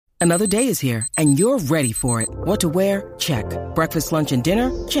Another day is here, and you're ready for it. What to wear? Check. Breakfast, lunch, and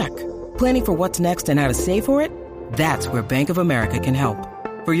dinner? Check. Planning for what's next and how to save for it? That's where Bank of America can help.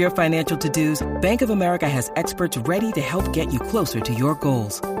 For your financial to-dos, Bank of America has experts ready to help get you closer to your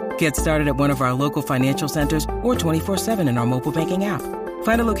goals. Get started at one of our local financial centers or 24/7 in our mobile banking app.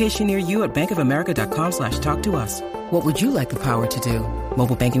 Find a location near you at bankofamerica.com/talktous. What would you like the power to do?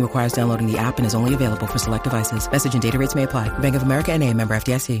 Mobile banking requires downloading the app and is only available for select devices. Message and data rates may apply. Bank of America N.A., member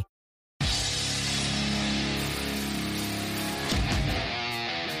FDIC.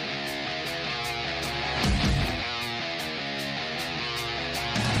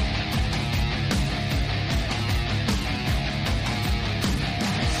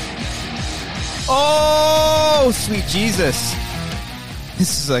 Oh, sweet Jesus.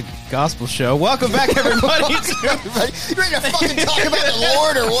 This is a gospel show. Welcome back, everybody. You ready to fucking talk about the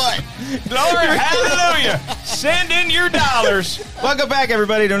Lord or what? Glory, hallelujah. Send in your dollars. Welcome back,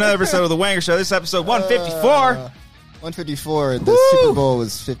 everybody, to another episode of The Wanger Show. This is episode 154. 154. The Super Bowl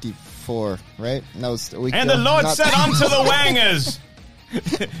was 54, right? And that was a week And ago. the Lord Not- said unto the Wangers,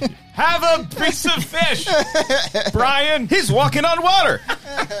 have a piece of fish, Brian. He's walking on water.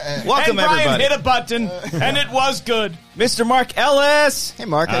 Welcome, and Brian everybody. hit a button, and it was good. Mr. Mark Ellis. Hey,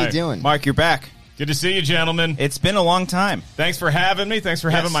 Mark, how Hi. you doing? Mark, you're back. Good to see you, gentlemen. It's been a long time. Thanks for having me. Thanks for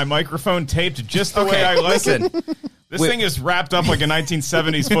having my microphone taped just the way Okay, I like listen. it. This thing is wrapped up like a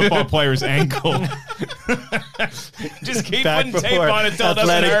 1970s football player's ankle. Just keep putting tape on it until it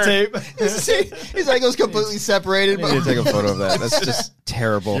doesn't hurt. His ankle's completely separated. I need to take a photo of that. That's just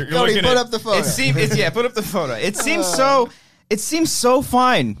terrible. You're Cody, looking put at- up the photo. Put up the photo. It seems so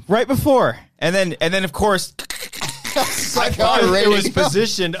fine right before. And then of course, I thought It was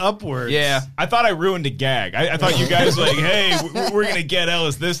positioned upwards. yeah. I thought I ruined a gag. I thought you guys were like, hey, we're going to get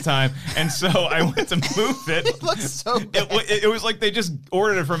Ellis this time. And so I went to move it. It looks so bad. It was like they just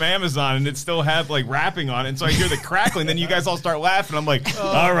ordered it from Amazon and it still had like wrapping on it. And so I hear the crackling. Then you guys all start laughing. I'm like,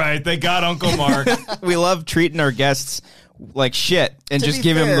 all right, they got Uncle Mark. We love treating our guests like shit and To just be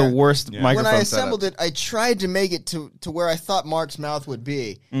give him fair, the worst When microphone I assembled it, I tried to make it to where I thought Mark's mouth would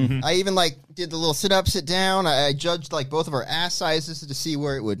be. Mm-hmm. I even did the little sit up, sit down. I judged both of our ass sizes to see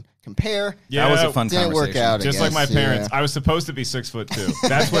where it would compare. Yeah, That was a fun Didn't conversation. work out. I Just like my guess, parents. yeah. I was supposed to be 6'2".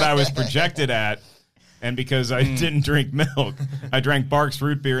 That's what I was projected at. And because I didn't drink milk, I drank Barks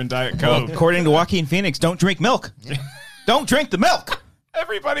root beer and Diet Coke. According to Joaquin Phoenix, don't drink milk. Don't drink the milk.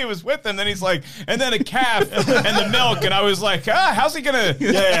 Everybody was with him. Then he's like, and then a calf and the milk. And I was like, how's he going to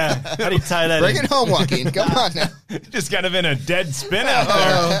Yeah. How do you tie that Bring in? it home, Joaquin. Come on now. just kind of in a dead spin out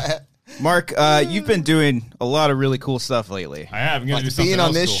there? Mark, you've been doing a lot of really cool stuff lately. I have. I'm going to do Like something being on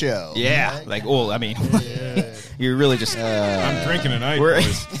else this cool. show. Yeah, like you're really just. I'm drinking tonight, We're,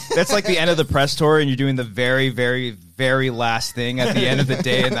 boys. that's like the end of the press tour, and you're doing the very, very, very last thing at the end of the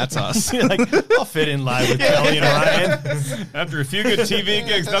day, and that's us. You're like, I'll fit in live with Kelly and Ryan. After a few good TV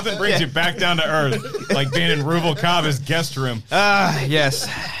gigs, nothing brings you back down to earth like being in Rubalcaba's guest room. Yes,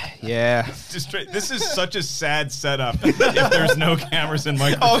 yeah. This is such a sad setup if there's no cameras and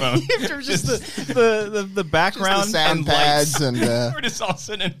microphones. There's just the background Just the sound and pads lights. and We're just all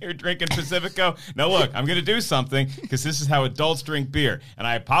sitting here drinking Pacifico. Now, look, I'm going to do something because this is how adults drink beer. And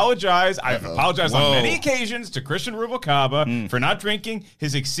I apologize. I've apologized on many occasions to Christian Rubalcaba for not drinking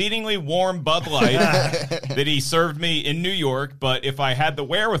his exceedingly warm Bud Light that he served me in New York. But if I had the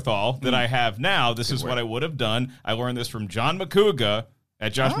wherewithal that I have now, this is what I would have done. I learned this from John McCouga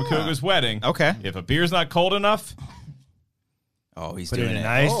at Josh McCouga's wedding. Okay. If a beer's not cold enough, Oh, he's Put it doing in it.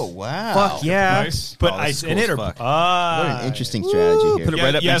 ice. oh wow. Fuck yeah. nice. Put Oh, this ice is in cool it as or fuck. What an interesting strategy here. Put it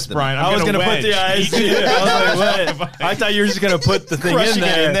right up yes, next to the Brian. I'm I was going to put the ice. Yeah, I was like, what? I thought you were just gonna put the thing Crushing in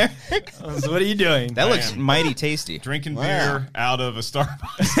it there. in there. So what are you doing? That looks am. mighty tasty. Drinking Wow. beer out of a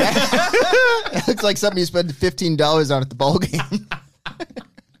Starbucks. It looks like something you spent $15 on at the ball game.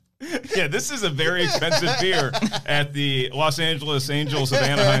 Yeah, this is a very expensive beer at the Los Angeles Angels of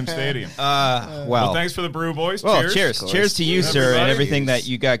Anaheim Stadium. Well, thanks for the brew, boys. Well, Cheers. cheers to you, sir, and Everybody. everything that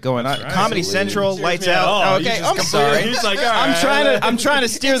you got going on. right. Comedy Absolutely. Central, Cheers lights me at out. all. Oh, You okay, just I'm completely- sorry. He's like, all I'm trying to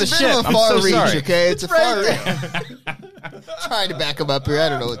steer the It's a ship. bit of a I'm far so reach, sorry. okay? It's a far reach. Trying to back him up here. I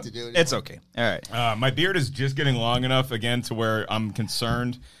don't know what to do. It's okay. All right. My beard is just getting long enough again to where I'm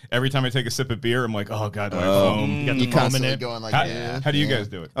concerned. Every time I take a sip of beer, I'm like, oh, God, do I foam? You got the You foam in constantly it. going like How, that. how do you guys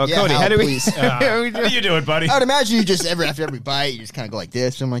do it? Oh, Yeah, Cody, Hal, how do we? please. How do you do it, buddy? I would imagine you just after every bite, you just kind of go like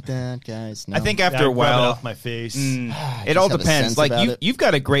this, something like that, guys. No. I think Yeah, after a rub it while, off my face. it all have a depends. sense Like about it. you've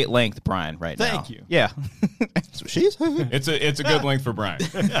got a great length, Brian, right now. Thank you. Yeah. that's what she is. It's a good length for Brian.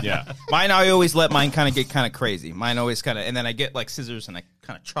 Yeah. Mine, I always let mine kind of get kind of crazy. Mine always kind of, and then I get like scissors and I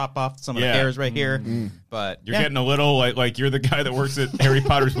kind of chop off some of the hairs right here. But You're getting a little like you're the guy that works at Harry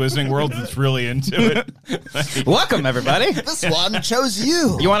Potter's Wizarding World that's really into it. Welcome, everybody. This wand chose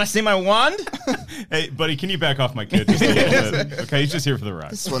you. You want to see my wand? Hey, buddy, can you back off my kid just a little bit? Okay, he's just here for the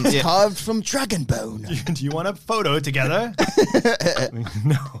ride. This one's carved from dragon bone. Do you want a photo together?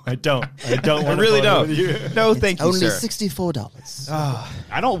 No, I don't. I don't. I Want really a photo don't. with you. No, thank you, Only sir. $64.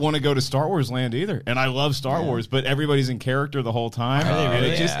 I don't want to go to Star Wars land either, and I love Star Wars, but everybody's in character the whole time. And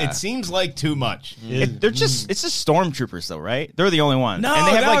it seems like too much. It's just stormtroopers, though, right? They're the only ones. No, and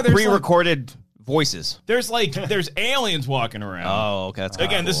they have no, like there's, pre-recorded voices. There's aliens walking around. Oh, okay. That's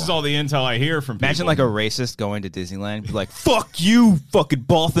Again, this is all the intel I hear from people. Imagine like a racist going to Disneyland, be like, "Fuck you, fucking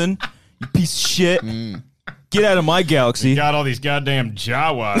Bothan, you piece of shit. Get out of my galaxy." got all these goddamn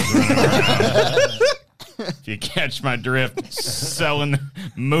Jawas running around. If you catch my drift,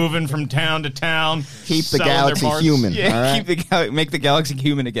 moving from town to town. Keep the selling their galaxy parts. human. Yeah, all right? keep make the galaxy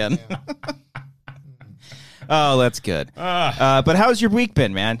human again. Oh, that's good. But how's your week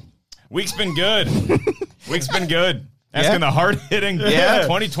been, man? Week's been good. Week's been good. Asking the hard-hitting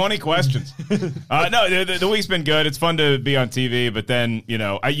 2020 questions. No, the week's been good. It's fun to be on TV, but then,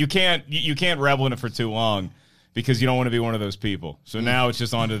 you can't revel in it for too long because you don't want to be one of those people. So now it's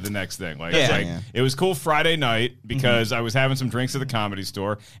just on to the next thing. It was cool Friday night because I was having some drinks at the Comedy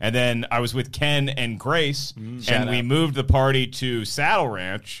Store, and then I was with Ken and Grace, and we moved the party to Saddle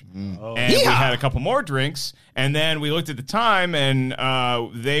Ranch, and we had a couple more drinks, and then we looked at the time, and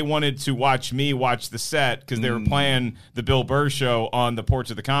they wanted to watch me watch the set because they were playing the Bill Burr show on the porch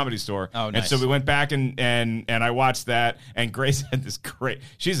of the Comedy Store. Oh, nice. And so we went back and I watched that, and Grace had this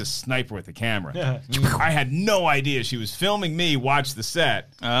she's a sniper with the camera. Yeah. I had no idea she was filming me watch the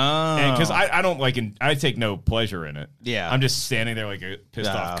set. Oh. Because I don't I take no pleasure in it. Yeah. I'm just standing there like a pissed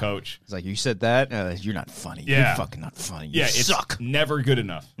off coach. It's like, you said that? You're not funny. Yeah. You're fucking not funny. You It's suck. never good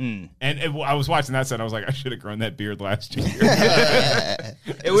enough. And I was watching that set, and I was like, I should have grown that beard last year.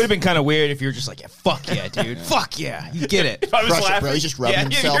 It would have been kind of weird if you were just like, yeah, fuck yeah, dude. Fuck yeah. You get it. If I was Crush it, laughing. bro. He's just rubbing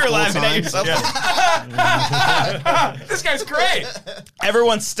himself you're the whole laughing at time. yourself. This guy's great.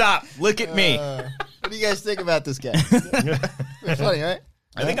 Everyone stop. Look at me. What do you guys think about this guy? It's funny, right?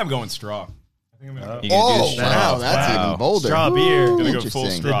 I think I'm going straw. I think I'm gonna go. You gonna do Oh, straw? wow. That's even bolder. Straw beer. Gonna go full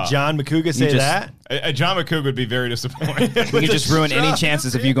Interesting. straw. Did John McCouga say just- that? John McCoog would be very disappointed. We could just ruin any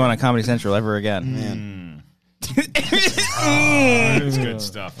chances of you going on Comedy Central ever again. It's good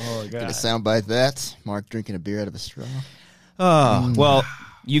stuff. Oh, Get a God. soundbite that. Mark drinking a beer out of a straw. Oh, well,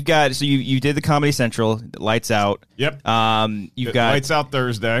 you've got, so you did the Comedy Central, Lights Out. Yep. You've got Lights Out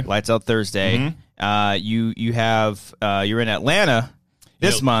Thursday. Lights Out Thursday. You have, you're in Atlanta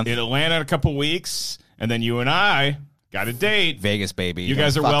this month. In Atlanta in a couple weeks, and then you and I got a date. Vegas, baby. You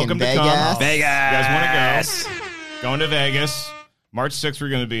guys are Fucking welcome to Vegas. come. Vegas. You guys want to go? Going to Vegas. March 6th, we're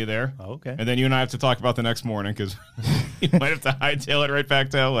going to be there. Oh, okay. And then you and I have to talk about the next morning because you might have to hightail it right back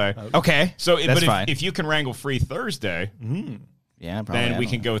to LA. Okay. So, that's but fine. if you can wrangle free Thursday, Yeah, probably. then we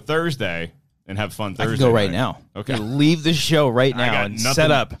can go Thursday and have fun I Thursday. can go right night. now. Okay. You can leave the show right I now got and nothing-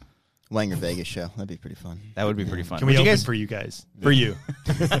 set up. Wanger Vegas show. That'd be pretty fun. That would be pretty fun. Can we Would you open guys? for you guys? For you.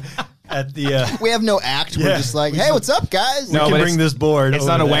 At the... We have no act. We're Yeah. just like, hey, what's up, guys? No, we but can bring this board It's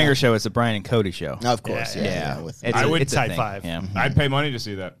not a over Wanger there. show. It's a Brian and Cody show. Of course, Yeah, yeah. Yeah. With It's I a- would it's a type thing. 5. Yeah. I'd pay money to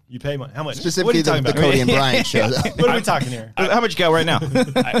see that. You pay money. How much? specifically what are you the talking about? Cody and Brian show. Though. What are we talking here? How much you got right now?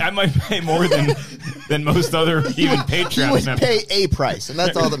 I might pay more than most other even You Patreon would members. pay a price, and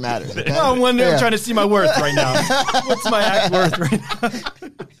that's all that matters. Okay? Well, I'm wondering, Yeah. I'm trying to see my worth right now. What's my act worth right now?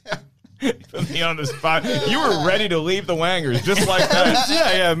 Put me on the spot. You were ready to leave the Wangers just like that.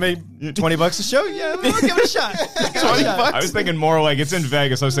 Yeah, maybe $20 a show. Yeah, we'll give it a shot. I was thinking more like it's in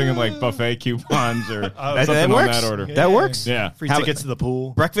Vegas. I was thinking like buffet coupons or something that on works. that order. That works. Yeah. Free How- tickets to the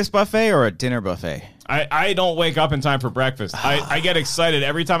pool. Breakfast buffet or a dinner buffet? I don't wake up in time for breakfast. I get excited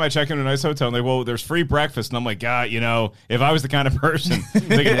every time I check into a nice hotel and they, well, there's free breakfast. And I'm like, God, if I was the kind of person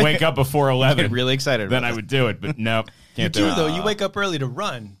that could wake up before 11, Get really excited then about I would do it. But nope, You can't do, do it. though. You wake up early to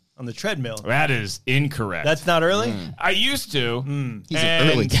run on the treadmill. That is incorrect. That's not early? I used to. He's an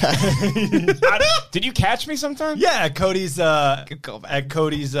early guy. Did you catch me sometime? Yeah, at Cody's callback. at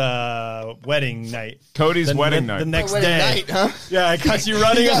Cody's wedding night. Cody's wedding night. The next Wedding day. night, huh? Yeah, I caught you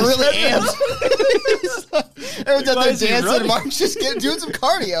running He on got the really treadmill. amped. Every time Why they're is he dancing, running? Mark's just doing some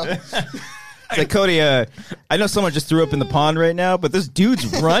cardio. It's like, Cody, I know someone just threw up in the pond right now, but this dude's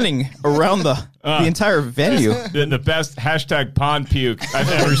running around the entire venue. The best hashtag pond puke I've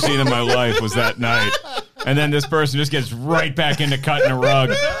ever seen in my life was that night. And then this person just gets right back into cutting a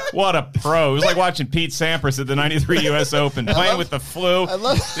rug. What a pro. It was like watching Pete Sampras at the 93 U.S. Open, playing with the flu,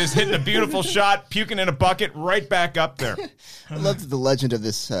 just hitting a beautiful shot, puking in a bucket, right back up there. I love that the legend of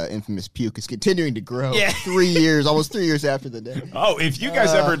this infamous puke is continuing to grow. Yeah. 3 years, almost 3 years after the day. Oh, if you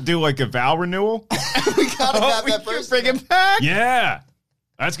guys ever do like a vow renewal. We gotta have that person. Bring him back. Yeah.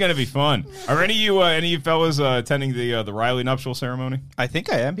 That's going to be fun. Are any of you fellas attending the Riley nuptial ceremony? I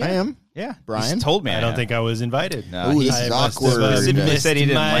think I am. Yeah. I am. Yeah. Brian? He's told me. I don't think I was invited. No, Ooh, he this is must have awkward. specifically said he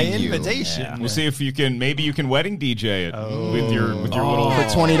didn't my like you. invitation. Yeah. We'll see if you can, maybe you can wedding DJ it with your little. For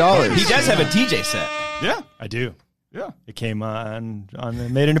 $20. He does have a DJ set. Yeah. I do. Yeah. It came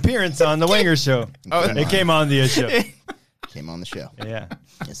made an appearance on the Wanger show. It came on the show. Came on the show. Yeah.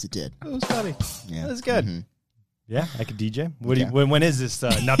 Yes, it did. That was funny. Yeah. That was good. Mm-hmm. Yeah, I could DJ. What do you, when is this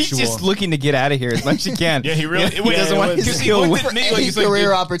nuptial? He's just looking to get out of here as much as he can. Yeah, he really he doesn't want was- to he kill. looked at me like Any he's like, career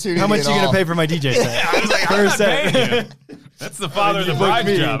dude, opportunity How much at are you going all. to pay for my DJ set? I was like, I'm not paying you. That's the father of the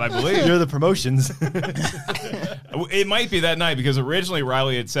bride's job, I believe. You're the promotions. It might be that night because originally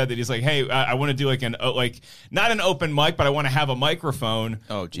Riley had said that he's like, hey, I want to do like not an open mic, but I want to have a microphone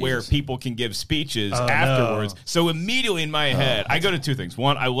where people can give speeches afterwards. No. So immediately in my head, I go to two things.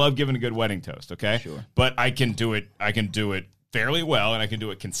 One, I love giving a good wedding toast. Okay, sure, but I can do it fairly well, and I can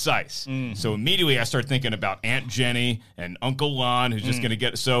do it concise. So immediately I start thinking about Aunt Jenny and Uncle Lon, who's just going to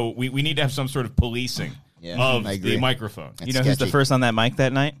get. So we need to have some sort of policing of the microphone. You know who's the first on that mic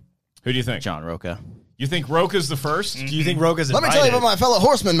that night? Who do you think? John Roca. You think Roca's the first? Do you think Roca's Let invited? me tell you about my fellow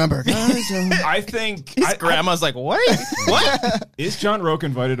horseman member. I think Grandma's like, what? What? Is John Roca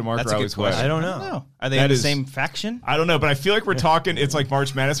invited to Mark That's a Riley's good wedding? question. I don't know. No. Are they That in the is- same faction? I don't know, but I feel like we're talking. It's like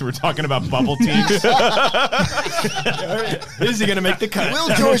March Madness, and we're talking about bubble teams. Is he going to make the cut? Will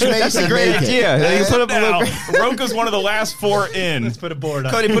George Mason That's a great make idea. it? You put up a Now, little. Roca's one of the last four in. Let's put a board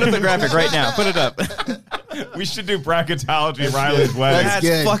on. Cody, put up the graphic right now. Put it up. We should do bracketology at Riley's wedding. That's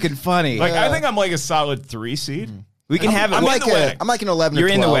That's good. fucking funny. Like I think I'm like a solid 3 seed. we can have it. I'm like in the wedding. I'm like an 11 You're or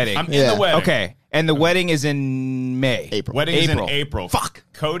 12. in the wedding. I'm in Yeah. the wedding. Okay, and the wedding is in May. April. Wedding is in April. Fuck.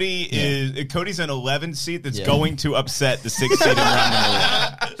 Cody's an 11 seat that's going to upset the 6 seed in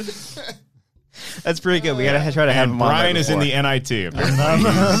round number 1. That's pretty good. We gotta try to have And him on. Brian there is in before. the NIT.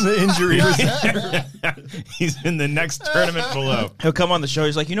 apparently. the injury. He's in the next tournament below. He'll come on the show.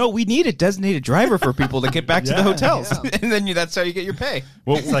 He's like, we need a designated driver for people to get back to the Yeah, hotels, and then that's how you get your pay.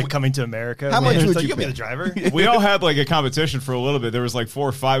 Well, It's like coming to America. How much It's would like, you you'll be pay? the driver? we all had like a competition for a little bit. There was like 4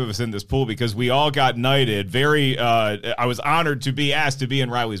 or 5 of us in this pool because we all got knighted. I was honored to be asked to be in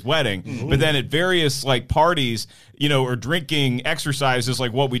Riley's wedding, but then at various like parties, or drinking exercises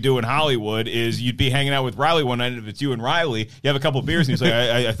like what we do in Hollywood is you'd be hanging out with Riley one night, and if it's you and Riley, you have a couple of beers, and he's like,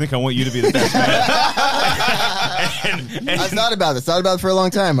 I think I want you to be the best man. and I've thought about this. Thought about it for a long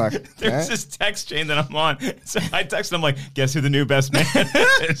time, Mark. there's All right? this text chain that I'm on. So I text him like, guess who the new best man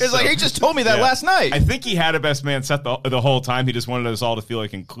is? It's like he just told me that last night. I think he had a best man set the whole time. He just wanted us all to feel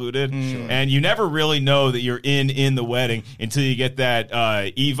like included. And you never really know that you're in the wedding until you get that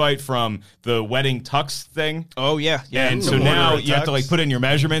Evite from the wedding tux thing. Oh yeah, yeah. And so now you have to like put in your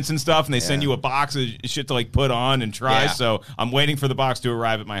measurements and stuff, and they send you a box of shit to like put on and try. Yeah. So I'm waiting for the box to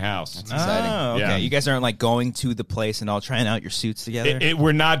arrive at my house. exciting. Oh, okay. Yeah. You guys aren't like going to the place and all trying out your suits together.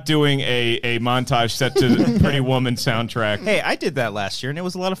 We're not doing a montage set to the Pretty Woman soundtrack. Hey, I did that last year, and it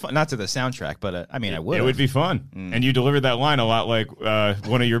was a lot of fun. Not to the soundtrack, but I mean, I would. It would be fun. And you delivered that line a lot like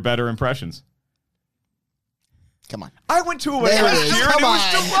one of your better impressions. Come on. I went to a There wedding it last is. year and Come it was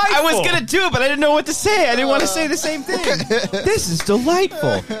on. delightful. I was gonna do it, but I didn't know what to say. I didn't want to say the same thing. This is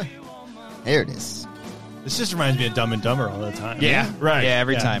delightful. There it is. This just reminds me of Dumb and Dumber all the time. Yeah, right. Yeah,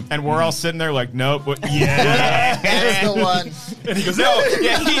 every time. And we're all sitting there like, nope. Yeah. That's the one. And he goes, no.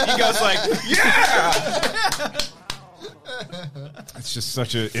 Yeah, he goes like, yeah. It's just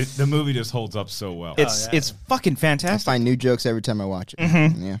such the movie just holds up so well. It's fucking I fantastic. find new jokes every time I watch it.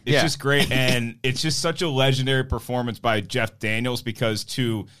 Yeah. It's just great, and it's just such a legendary performance by Jeff Daniels because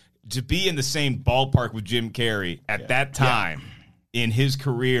to be in the same ballpark with Jim Carrey at that time in his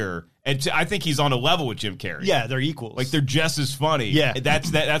career, and I think he's on a level with Jim Carrey. Yeah, they're equals. Like they're just as funny. Yeah.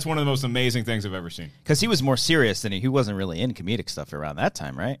 That's one of the most amazing things I've ever seen. Because he was more serious than he wasn't really in comedic stuff around that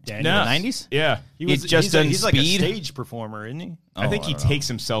time, right? Daniel. In the 90s? Yeah, He's just done he's like a Speed. stage performer, isn't he? I think he don't know. takes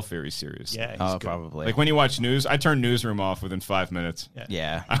himself very seriously. Yeah, he's Oh, good. probably. Like when you watch news, I turn Newsroom off within 5 minutes.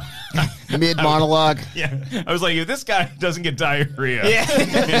 Yeah. Mid monologue. Yeah, I was like, if this guy doesn't get diarrhea, Yeah. in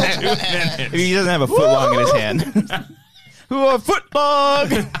 2 minutes. If he doesn't have a foot long in his hand. Who a foot long?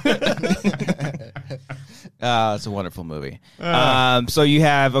 It's a wonderful movie. So you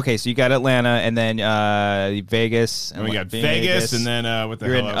have so you got Atlanta and then Vegas, And we got Vegas, and then what the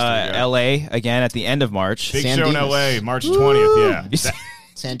you're hell in else do we got? L.A. again at the end of March. Big San show in Dimas. L.A. March 20th. Yeah,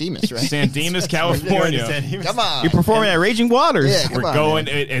 San Dimas, right? San Dimas, California. Come on. You're performing at Raging Waters. Yeah, come We're on, going.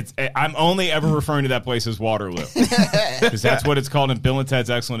 man. I'm only ever referring to that place as Waterloo because that's what it's called in Bill and Ted's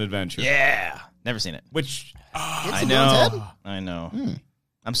Excellent Adventure. Yeah. Never seen it. Which I Bill and Ted? know. I know.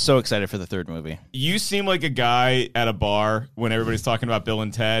 I'm so excited for the third movie. you seem like a guy at a bar when everybody's talking about Bill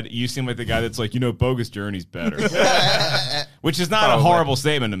and Ted. You seem like the guy that's like, Bogus Journey's better, which is not a horrible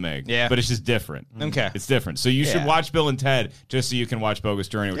statement to make. Yeah. but it's just different. Okay. It's different. So you should Yeah. watch Bill and Ted just so you can watch Bogus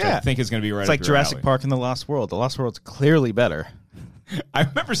Journey, which I Yeah. think is going to be right. It's up like your Jurassic alley. Park and The Lost World. The Lost World's clearly better. I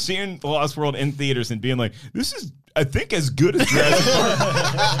remember seeing The Lost World in theaters and being like, this is, I think, as good as Jurassic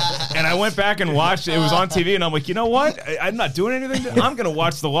Park. And I went back and watched it. It was on TV, and I'm like, you know what? I'm not doing anything. I'm going to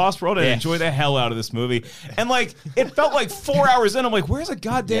watch The Lost World and enjoy the hell out of this movie. And, like, it felt like 4 hours in. I'm like, where's a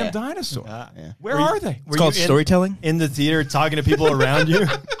goddamn dinosaur? Where are they? It's called storytelling. In the theater, talking to people around you.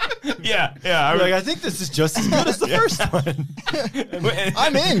 Yeah. I You're like, I think this is just as good as the first one.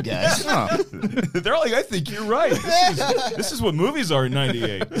 I'm in, guys. They're like, I think you're right. This is what movies are in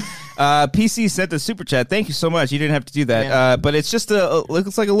 98. PC sent the super chat. Thank you so much. You didn't have to do that. But it's just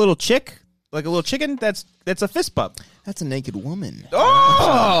looks like a little chick, like a little chicken. That's a fist bump. That's a naked woman.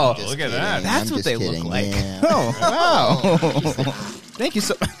 Oh, Just look at kidding. that. that's I'm what just they kidding. look like. Yeah. Oh, wow. Thank you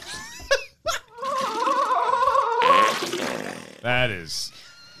so. That is,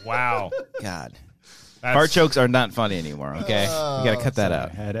 wow. God, That's, fart jokes are not funny anymore. Okay, you got to cut that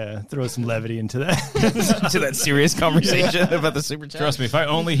out. I had to throw some levity into that. To that serious conversation about the super chat. Trust me, if I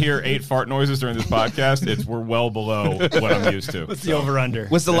only hear 8 fart noises during this podcast, we're well below what I'm used to. What's the over-under?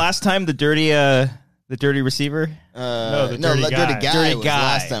 Was the last time the dirty receiver? the dirty guy. Dirty was guy.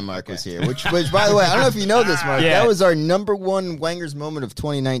 last time Mark was here. Which, by the way, I don't know if you know this, Mark. Yeah. That was our number one Wanger's moment of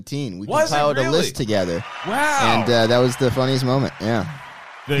 2019. We Was it compiled a really? list together, Wow. and that was the funniest moment. Yeah,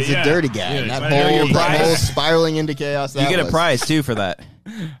 he's a dirty guy. Yeah, and that you whole, get a that prize. whole spiraling into chaos. You that get a was. prize too for that.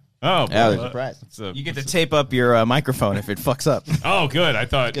 Oh, Yeah, boy. there's a prize. It's a- You get to tape up your microphone if it fucks up. Oh, good. I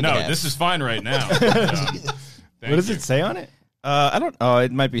thought, Good no, to have. this is fine right now. What does it say on it? I don't. Oh,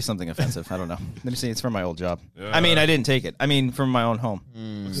 it might be something offensive. I don't know. Let me see. It's from my old job. I mean, I didn't take it. I mean, from my own home.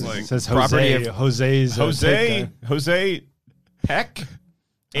 It's like It says Property Jose. of- Jose's. Jose Peck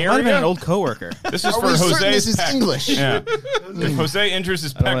Might have been an area. old coworker. This is Are for we certain Jose's this is Peck. English? Yeah. If Jose injures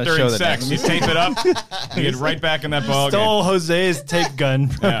his don't peck wanna during show the sex, you next. tape it up, you get right back in that ball game. Stole Jose's tape gun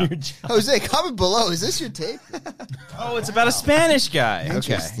from Yeah. your job. Jose, comment below. Is this your tape? Oh, it's about a Spanish guy. Okay,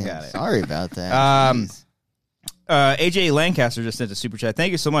 Interesting. got it. Sorry about that. Jeez. AJ Lancaster just sent a super chat.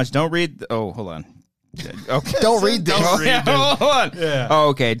 Thank you so much. Don't read. Hold on. Okay. Don't read this. Hold on. Yeah. Oh,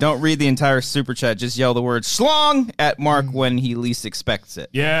 okay. Don't read the entire super chat. Just yell the word "slong" at Mark when he least expects it.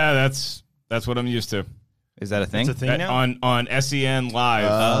 Yeah, that's what I'm used to. Is that a thing? It's a thing now? On SEN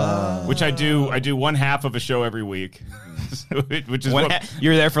Live, which I do one half of a show every week, which is what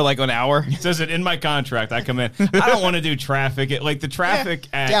You're there for like an hour. it says it in my contract. I come in. I don't want to do traffic. The traffic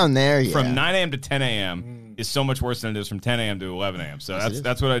at, down there, yeah. from 9 a.m. to 10 a.m. is so much worse than it is from 10 a.m. to 11 a.m. So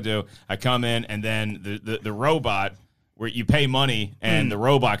that's what I do. I come in, and then the robot, where you pay money and the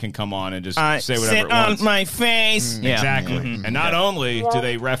robot can come on and just say whatever Sit it wants. on my face. Yeah. Exactly. And not only do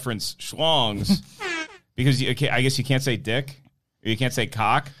they reference schlongs, because I guess you can't say dick, or you can't say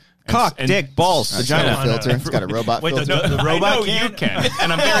cock. Cock, dick, balls, It's got vagina. a filter. It's got a robot Wait, filter. the robot I know can't? you can,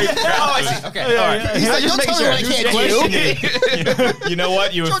 and I'm very proud. Okay. All right. He's like, don't tell me what I can't do. You know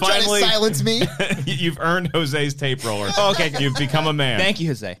what? You have Don't try to finally silence me. you've earned Jose's tape roller. Okay. You've become a man. Thank you,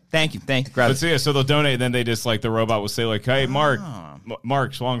 Jose. Thank you. But Grab so, yeah, so they'll donate, then they just the robot will say hey, Mark,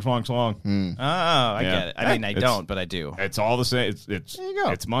 Mark, schlong, schlong, schlong. Oh, I Yeah. get it. I mean, I It's- don't, but I do. It's all the same. It's you go.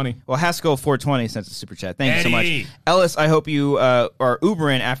 It's money. Well, Haskell 420 sent a super chat. Thank you so Eddie. much. Ellis, I hope you are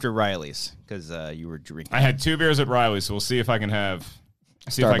Ubering after Riley's because you were drinking. I had 2 beers at Riley's, so we'll see if I can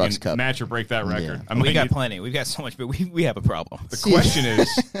see if I Starbucks can cup. match or break that record. Yeah. We got plenty. We've got so much, but we have a problem. The question is,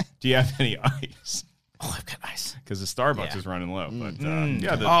 do you have any ice? Oh, I've got ice. Because the Starbucks Yeah. is running low.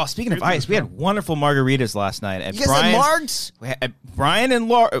 But Speaking of ice, we had wonderful margaritas last night at You guys had Brian's. Margs? Brian and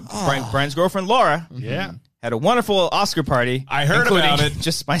Laura, Brian's girlfriend Laura, Yeah. had a wonderful Oscar party. I heard including about it.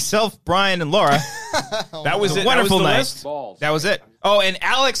 Just myself, Brian, and Laura. that was it. Wonderful that night. was the list? That was it. Oh, and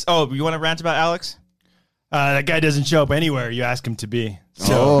Alex. Oh, you want to rant about Alex? That guy doesn't show up anywhere you ask him to be.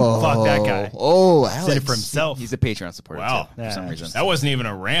 So fuck that guy. Oh, Did Alex. it for himself. He's a Patreon supporter. Wow. too, for some reason. That wasn't even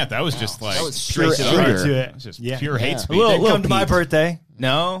a rant. That was just That was straight pure to the anger. heart. to it. It's just Yeah. pure hate speech. Little- Didn't come to my Pete. birthday.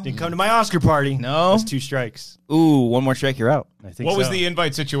 No. Didn't come to my Oscar party. No. That's 2 strikes. Ooh, one more strike, you're out. I think What was so. the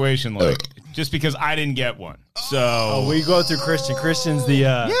invite situation like? just because I didn't get one. So we go through Christian. Christian's the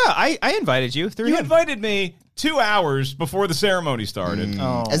Yeah, I invited you. you invited me 2 hours before the ceremony started.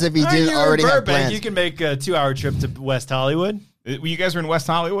 As if he didn't you're already in have Burbank. plans. You can make a 2-hour trip to West Hollywood. You guys were in West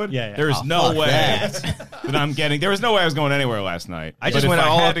Hollywood? Yeah. There's no fuck way that. that I'm getting. There was no way I was going anywhere last night. I just But went if I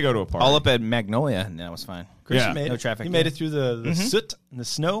all had up, to go to a party. all up at Magnolia, and that was fine. Christian Yeah. made No it. traffic. He made it through the soot and the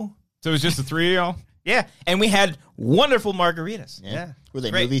snow. So it was just the three of y'all? Yeah, and we had wonderful margaritas. Yeah. Were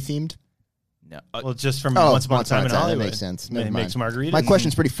they Great. movie themed? No, Well, just from Oh, Once Upon a Time in Hollywood. That makes sense. They Never make mind. margaritas. My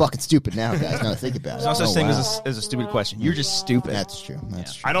question's pretty fucking stupid now, guys. Now that I think about it. there's no such thing wow. as a stupid question. You're just stupid. That's true.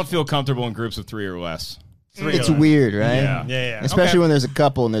 That's true. I don't feel comfortable in groups of 3 or less. It's weird, right? Yeah. Yeah. Especially when there's a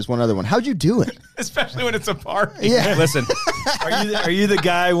couple and there's one other one. How'd you do it? Especially when it's a party. Yeah. Listen, Are you the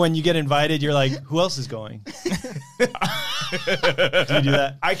guy when you get invited, you're like, who else is going? Do you do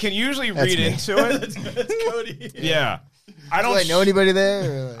that? I can usually That's read me. into it. That's Cody. Yeah. I Do don't I know anybody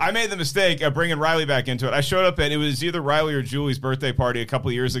there? I made the mistake of bringing Riley back into it. I showed up at, it was either Riley or Julie's birthday party a couple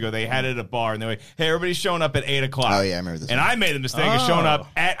of years ago. They had it at a bar, and they were like, hey, everybody's showing up at 8 o'clock. Oh, yeah, I remember this And one. I made the mistake of showing up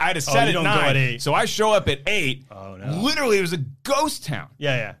at, I had to set you at don't 9. go at 8. So I show up at 8. Oh, no. Literally, it was a ghost town.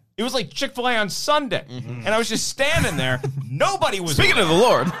 Yeah. It was like Chick-fil-A on Sunday. And I was just standing there. Nobody was speaking around. of the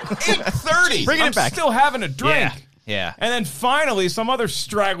Lord, 8:30. Bringing it I'm back. still having a drink. yeah. And then finally, some other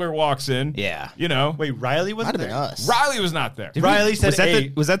straggler walks in. Yeah. You know. Wait, Riley Might wasn't have been there? us. Riley was not there. Riley said was that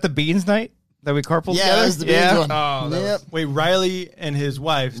 8. was that the Beans night that we carpooled Yeah, together? that was the Beans one. Oh, that Yep. Wait, Riley and his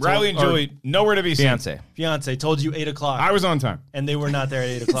wife. Riley and Julie, nowhere to be seen. Fiance told you 8 o'clock. I was on time. and they were not there at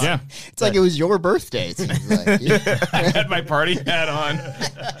 8 o'clock. Yeah. It's like it was your birthday. It seems like. I had my party hat on.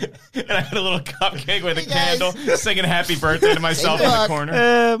 And I had a little cupcake with a Hey, guys. candle, singing happy birthday to myself in the Fuck.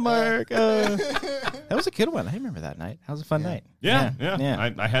 corner. Mark. That was a good one. I remember that night. That was a fun night. Yeah.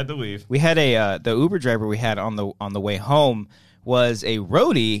 I had to leave. We had the Uber driver we had on the way home was a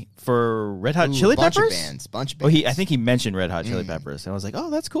roadie for Red Hot Chili bunch Peppers. Of bands, bunch of Oh, bands. I think he mentioned Red Hot Chili Peppers, and I was like,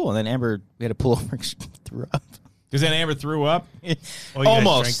 "Oh, that's cool." And then Amber, we had to pull over and she threw up. Because then Amber threw up. Oh, you guys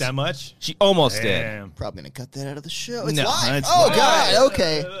Almost drank that much? She almost did. Damn. Probably gonna cut that out of the show. It's No, live. it's Oh live. God.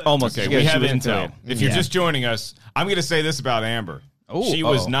 Okay. Almost. Okay, She we have was into intel. it. If you're Yeah. just joining us, I'm going to say this about Amber. Oh, She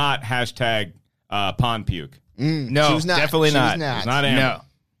was uh-oh. not hashtag pond puke. No, She was not. definitely She not. was not. It's not Amber.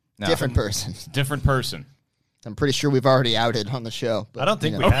 No. Different person. Different person. I'm pretty sure we've already outed on the show. But, I don't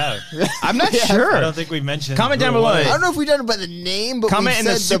think you we know. have. I'm not I sure. don't think we've mentioned. Comment who down it below. was. I don't know if we've done it by the name, but Comment we've in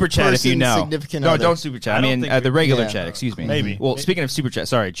the said super chat if you person's know. significant No, other. don't super chat. I I don't mean, think the we- regular yeah. chat. Excuse me. Maybe. Well, speaking of super chat,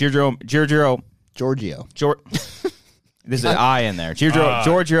 sorry, Giorgio. Giorgio. There's an I in there.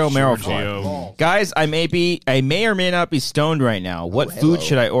 Giorgio Marifon. Giorgio. Guys, I may or may not be stoned right now. What hello. food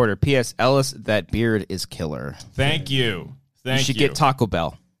should I order? P.S. Ellis, that beard is killer. Thank you. Thank You should get Taco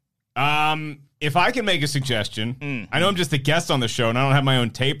Bell. If I can make a suggestion, I know I'm just a guest on the show and I don't have my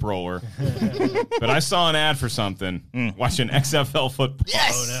own tape roller, but I saw an ad for something watching XFL football.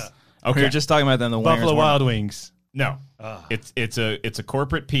 Yes. Okay. We were just talking about them. The Buffalo Wingers Wild Wings. No. It's a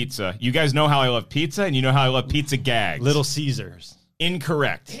corporate pizza. You guys know how I love pizza and you know how I love pizza gags. Little Caesars.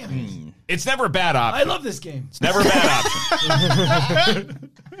 Incorrect. It's never a bad option. I love this game. It's never a bad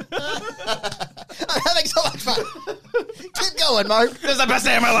option. I'm having so much fun. Keep going, Mark. This is the best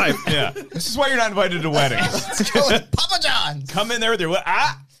day of my life. Yeah. This is why you're not invited to weddings. Let's go with Papa John's. Come in there with your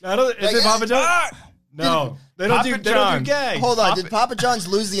I don't, is it Like, Papa John's? ah! No. They don't Papa do John's. gags. Hold on. Did Papa John's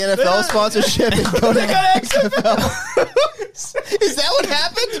lose the NFL sponsorship and go to XFL? Is that what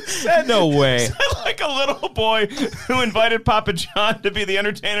happened? No way. Like a little boy who invited Papa John to be the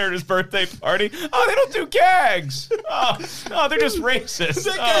entertainer at his birthday party. Oh, they don't do gags. Oh, they're just racist.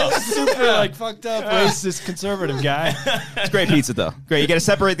 Oh. Super like fucked up racist conservative guy. It's great pizza, though. Great. You got to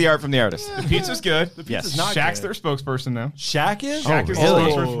separate the art from the artist. The pizza's good. The pizza's not Shaq's good. their spokesperson now. Shaq is? Shaq is the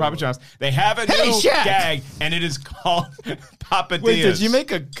really? spokesperson for Papa John's. They have a Hey, new Shaq. gag, and it is called Papa Wait, Diaz. did you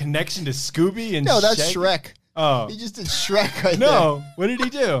make a connection to Scooby and No, that's Shaq? Shrek. Oh. He just did Shrek right No. What did he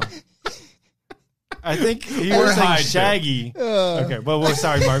do? I think he Or was saying hide to. Shaggy. Okay, well,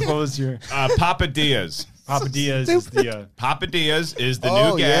 sorry, Mark. What was your... Papa Diaz. Papa Diaz is the... Papa Diaz is the there.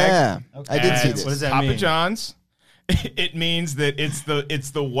 Oh, new gag. yeah. I did see And this. What does that Papa mean? John's. It means that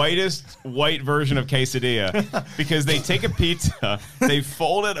it's the whitest white version of quesadilla because they take a pizza, they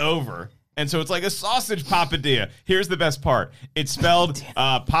fold it over, and so it's like a sausage papadilla. Here's the best part: it's spelled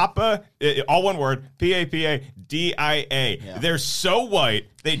Papa, all one word, Papadia. They're so white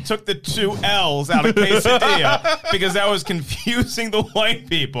they took the 2 L's out of quesadilla because that was confusing the white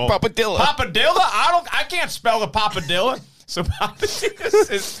people. Papadilla. Papadilla? I can't spell the papadilla. So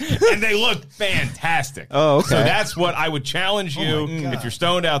Papadias is, and they look fantastic. Oh, okay. So that's what I would challenge you if you're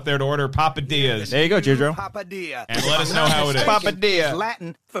stoned out there to order Papadias. There you go, Jojo. Papadilla. And let us know how it is. Papadilla.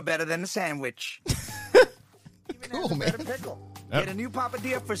 Latin for better than a sandwich. Cool, man. Get a new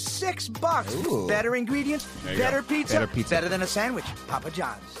Papadilla for $6. Ooh. Better ingredients, you better go. pizza, Better pizza. better than a sandwich. Papa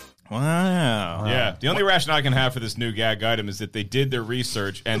John's. Wow. Yeah, the only rationale I can have for this new gag item is that they did their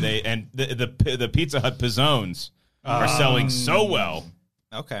research and the Pizza Hut Pizzones are selling so well.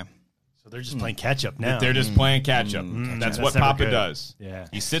 Okay. So they're just playing catch up now. They're just playing catch up. That's what never Papa good. does. Yeah.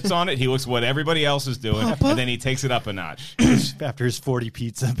 He sits on it, he looks what everybody else is doing, and then he takes it up a notch. After his 40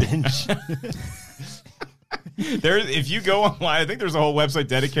 pizza binge. If you go online, I think there's a whole website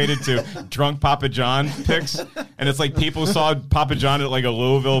dedicated to drunk Papa John pics, and it's like people saw Papa John at like a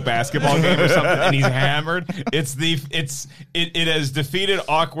Louisville basketball game or something, and he's hammered. It has defeated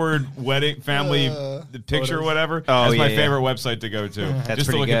awkward wedding family picture or whatever. Oh, That's my yeah. favorite website to go to. That's just to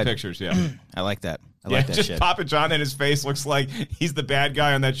pretty look at good. pictures. Yeah, I like that. I yeah. like that Just shit. Papa John and his face looks like he's the bad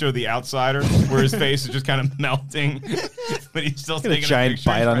guy on that show, The Outsider, where his face is just kind of melting, but he's still Got a taking giant picture,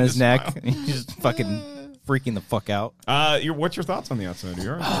 bite on trying his to neck. smile. He's just fucking freaking the fuck out. What's your thoughts on The Outsider?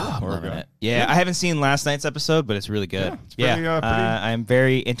 You're a horror guy. Yeah, I haven't seen last night's episode, but it's really good. it's pretty, pretty- I'm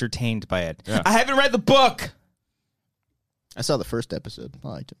very entertained by it. Yeah. I haven't read the book. I saw the first episode. I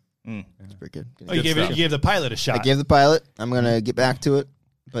liked it. It's pretty good. Oh, you gave the pilot a shot. I gave the pilot. I'm gonna get back to it.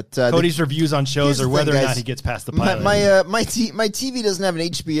 But Cody's reviews on here's shows the or whether thing, or not guys. he gets past the my pilot. my TV doesn't have an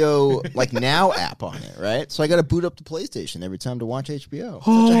HBO like Now app on it, right? So I got to boot up the PlayStation every time to watch HBO.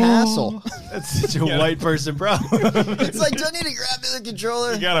 Such a hassle. That's such a white person, bro. It's like, do I need to grab the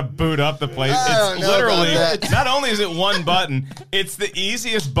controller? You gotta boot up the place. I don't It's know literally about that. not only is it one button, it's the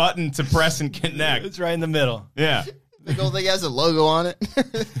easiest button to press and connect. It's right in the middle. Yeah, The whole thing has a logo on it.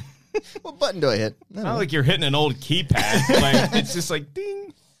 What button do I hit? I don't not know. like you're hitting an old keypad. Like it's just like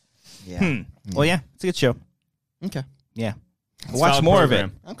ding. Yeah. Well, yeah, it's a good show. Okay. Yeah. Solid Watch more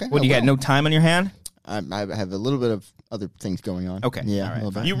program. of it. Okay. What, you got no time on your hand? I have a little bit of other things going on. Okay. Yeah. All right, a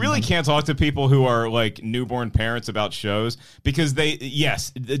little bit. You really can't talk to people who are like newborn parents about shows because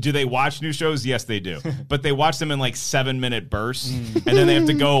do they watch new shows? Yes, they do. But they watch them in like 7-minute bursts and then they have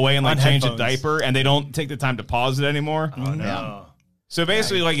to go away and like On change a headphones. diaper and they don't take the time to pause it anymore. Oh, no. So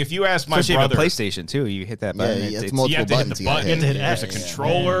basically, like if you ask my Especially if you brother, have a PlayStation, too. You hit that button. Yeah, it's it's multiple you have to hit buttons the you gotta button. hit. There's a Yeah.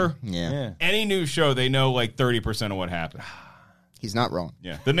 controller. Yeah. Any new show, they know like 30% of what happened. He's not wrong.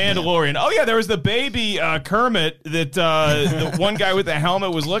 Yeah, The Mandalorian. Oh yeah, there was the baby Kermit that the one guy with the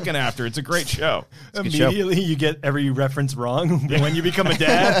helmet was looking after. It's a great show. a good show. Immediately, you get every reference wrong when you become a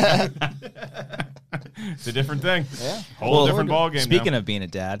dad. It's a different thing. Yeah. Whole different ball game. Speaking of being a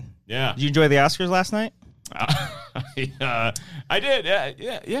dad, yeah, did you enjoy the Oscars last night? I did.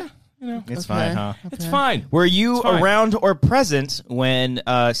 Yeah. You know, It's fine, huh? it's fine. Were you It's fine. around or present when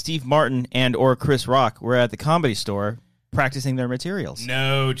Steve Martin and or Chris Rock were at the Comedy Store practicing their materials?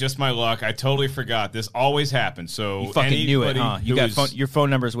 No, just my luck. I totally forgot. This always happens. So You fucking knew it, anybody huh? You who got is- your phone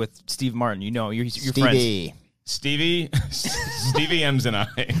numbers with Steve Martin. You know, your friends. Stevie. Stevie M's and I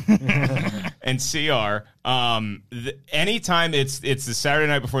and CR. Anytime it's the Saturday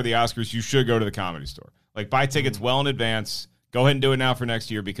night before the Oscars, you should go to the Comedy Store. Like buy tickets well in advance. Go ahead and do it now for next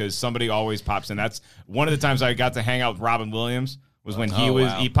year because somebody always pops in. That's one of the times I got to hang out with Robin Williams was when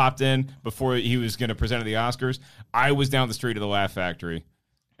he popped in before he was going to present at the Oscars. I was down the street of the Laugh Factory,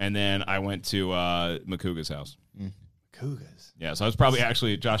 and then I went to Makuga's house. Cougars. Yeah, so I was probably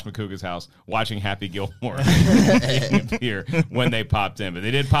actually at Josh McCouga's house watching Happy Gilmore here when they popped in. But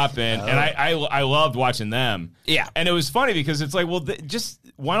they did pop in, and I loved watching them. Yeah. And it was funny because it's like, well, just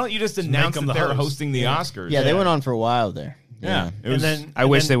why don't you just announce them that the they're host. hosting the Oscars? Yeah, they went on for a while there. Yeah. It was, I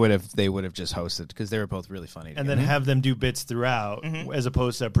wish they would have just hosted because they were both really funny. And then have them do bits throughout as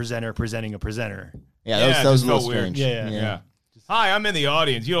opposed to a presenter presenting a presenter. Yeah, Yeah, that was it a little just felt weird. strange. Yeah. Hi, I'm in the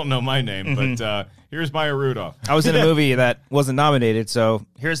audience. You don't know my name, but here's Maya Rudolph. I was in a movie that wasn't nominated, so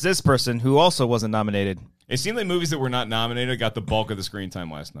here's this person who also wasn't nominated. It seemed like movies that were not nominated got the bulk of the screen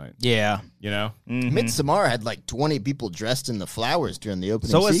time last night. Yeah. You know? Midsommar had like 20 people dressed in the flowers during the opening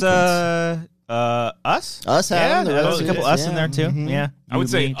So was sequence. Us. Us had Yeah, them, the there was a rest couple of it, us in yeah. there too. Mhm. Yeah. I would You,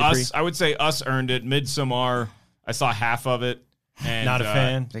 say me, Dupree. us. I would say us earned it. Midsommar, I saw half of it. And, Not a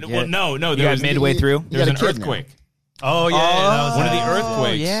fan? Well, no. You There got was midway through. You There was got an a kid now. earthquake. Oh, yeah. That was One of the nice.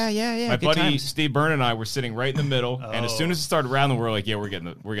 earthquakes. Yeah. My Good buddy times. Steve Byrne and I were sitting right in the middle, and as soon as it started rounding, we're like, "Yeah, we're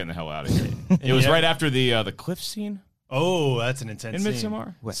getting the hell out of here." It was Yeah. right after the cliff scene Oh, that's an intense in scene.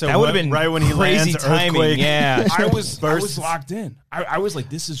 Midsommar. So that would have been right when he crazy lands, timing. earthquake. Yeah. I was Bursts. locked in. I was like,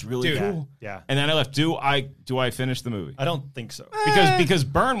 this is really Dude, cool. yeah. And then I left. Do I finish the movie? I don't think so. Because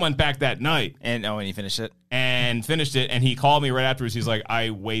Byrne went back that night And you finished it. and finished it, and he called me right afterwards. He's like,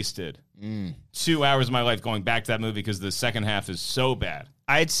 I wasted 2 hours of my life going back to that movie because the second half is so bad.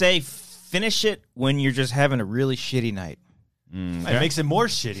 I'd say finish it when you're just having a really shitty night. It makes it more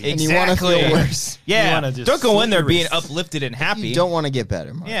shitty. And you want to feel worse. Yeah. You wanna just Don't go in there slit your being wrists. uplifted and happy. You don't want to get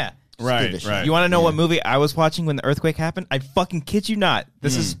better, Mark. Yeah. Right, give a right. shit. You want to know what movie I was watching when the earthquake happened? I fucking kid you not.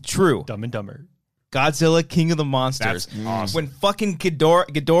 This is true. Dumb and Dumber. Godzilla, King of the Monsters. That's awesome. When fucking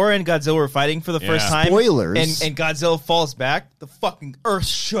Ghidorah and Godzilla were fighting for the first time. Spoilers. And Godzilla falls back, the fucking earth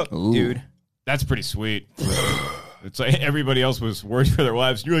shook, dude. That's pretty sweet. It's like everybody else was worried for their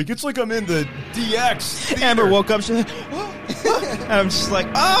lives. You're like, it's like I'm in the DX. theater. Amber woke up, she's like, and I'm just like,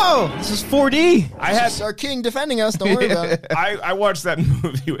 oh, this is 4D. I had It's our king defending us. Don't worry about it. I watched that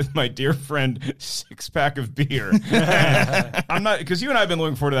movie with my dear friend, Six Pack of Beer. I'm not, because you and I have been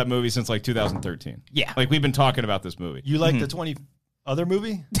looking forward to that movie since like 2013. Yeah. Like we've been talking about this movie. You like the 20 other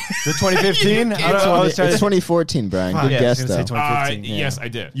movie? The 2015? I was It's trying to 2014, Brian. Good Yeah, I was guess, gonna say though. 2015. Yes, I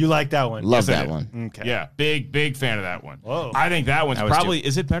did. You like that one? Love Yes, I that did. one. Okay. Yeah, big fan of that one. Whoa. I think that one's I was probably,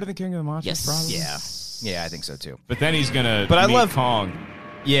 is it better than King of the Monsters? Yes. Probably? Yeah, I think so too. But then he's gonna But I meet love- Kong.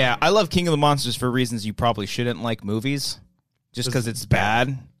 Yeah, I love King of the Monsters for reasons you probably shouldn't like movies, just because it's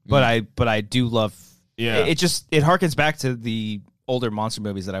bad. But I do love. Yeah. it harkens back to the older monster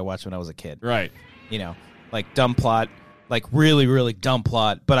movies that I watched when I was a kid. Right. You know, like dumb plot, like really really dumb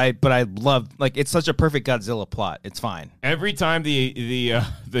plot. But I love, like, it's such a perfect Godzilla plot. It's fine. Every time the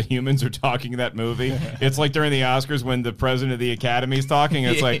humans are talking in that movie, it's like during the Oscars when the president of the Academy is talking.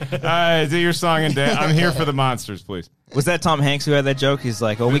 It's like, do your song and dance. I'm here for the monsters, please. Was that Tom Hanks who had that joke? He's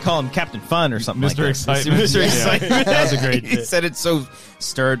like, oh, we call him Captain Fun or something like Mr. that. Excitement. Mr. Yeah. Excitement. That was a great He bit. said it so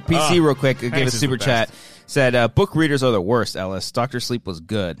stirred. PC real quick, gave Hanks a is super the chat. best. Said, book readers are the worst, Ellis. Dr. Sleep was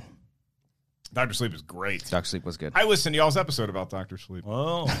good. Dr. Sleep is great. Dr. Sleep was good. I listened to y'all's episode about Dr. Sleep.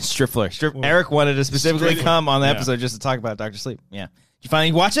 Oh. Striffler. Eric wanted to specifically come on the Yeah. episode just to talk about Dr. Sleep. Yeah. Did you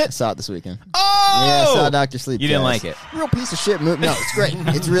finally watch I it? saw it this weekend. Oh! Yeah, I saw Dr. Sleep. You didn't guys. like it? Real piece of shit movie. No, it's great.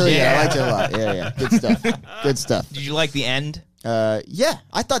 It's really good. I liked it a lot. Yeah. Good stuff. Good stuff. Did you like the end? Yeah,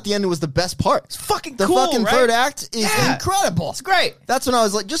 I thought the ending was the best part. It's fucking the cool, fucking right? third act is Yeah. incredible. It's great. That's when I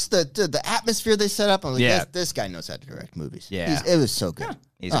was like, just the atmosphere they set up. I'm like, Yeah. this guy knows how to direct movies. Yeah. It was so good.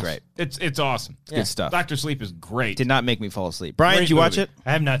 He's Oh. great. It's awesome. Good stuff. Dr. Sleep is great. Did not make me fall asleep. Brian, Great did you watch movie. it?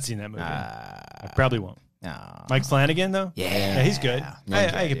 I have not seen that movie. I probably won't. No. Mike Flanagan, though? Yeah. he's good.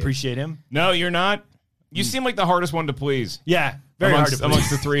 I appreciate him. No, you're not. You seem like the hardest one to please. Yeah, very hard to please. amongst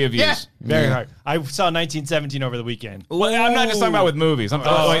the three of you. Very hard. I saw 1917 over the weekend. Well, I'm not just talking about with movies. I'm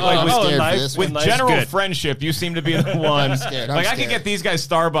talking like with, I'm scared for life- this with one. life's general good. friendship. You seem to be the one. scared. I'm Like I could scared. get these guys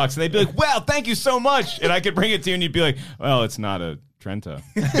Starbucks, and they'd be like, "Well, thank you so much," and I could bring it to you, and you'd be like, "Well, it's not a Trenta."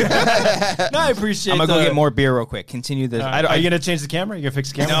 No, I appreciate I'm going to the- go get more beer real quick. Continue this. Are you going to change the camera? You going to fix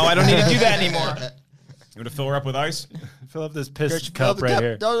the camera? No, I don't need to do that anymore. You want to fill her up with ice? Fill up this piss Fill cup the right cup.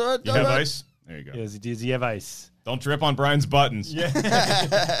 here. You have ice. There you go. Does he have ice? Don't drip on Brian's buttons. Yeah.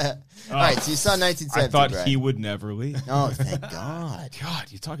 All right, so you saw 1917. I thought right? he would never leave. Oh, thank God.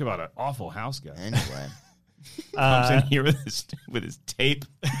 God, you talk about an awful house guy. Anyway. Comes in here with his tape.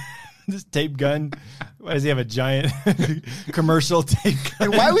 This tape gun. Why does he have a giant commercial tape gun?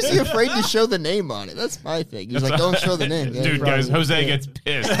 And why was he afraid to show the name on it? That's my thing. He's like, don't show the name. Yeah, Dude, you're guys, right. Jose gets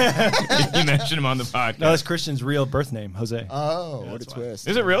pissed if you mention him on the podcast. No, that's Christian's real birth name, Jose. Oh, what a twist.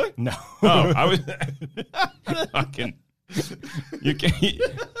 Is it really? No. Oh, I was fucking.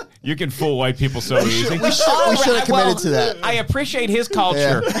 You can fool white people so easy. We should have committed to that. I appreciate his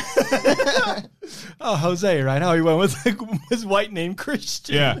culture. Oh, Jose, right? How he went with his white name,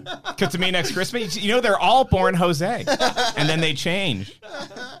 Christian. Yeah. Because to me next Christmas, you know, they're all born Jose. And then they change.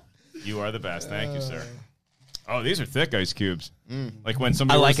 You are the best. Thank you, sir. Oh, these are thick ice cubes. Like when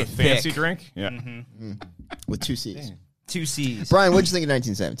somebody I like orders a it fancy thick. drink. Yeah. With 2 C's. 2 C's. Brian, what'd you think of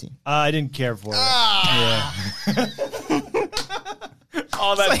 1917? I didn't care for it.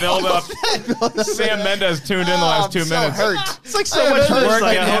 All that build up. Sam Mendes tuned in the last 2 minutes. It's like so much Mendes, work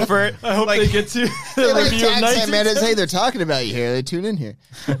like, and I hope- effort. I hope they get to They the like review of tag Sam Mendes. 1917. Hey, they're talking about you here. They tune in here.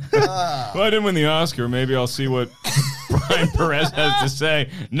 Well, I didn't win the Oscar. Maybe I'll see what Brian Perez has to say.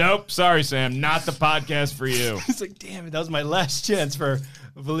 Nope. Sorry, Sam. Not the podcast for you. It's like, damn it, that was my last chance for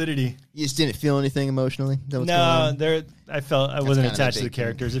validity. You just didn't feel anything emotionally? Is that what's going No, on? I wasn't kind of a attached to the big thing.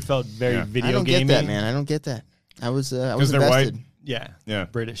 characters. It felt very Yeah. video I don't gamey. get that, man. I don't get that. I was they're invested. white? Yeah, Yeah.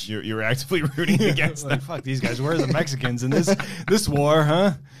 British. You were actively rooting against them. Like, fuck these guys. Where are the Mexicans in this war,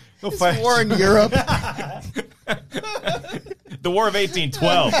 huh? Go fight. War in Europe. The War of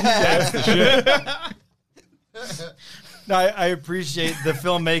 1812. That's the shit. No, I appreciate the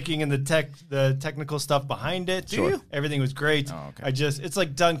filmmaking and the technical stuff behind it. Do you? Everything was great. Oh, okay. It's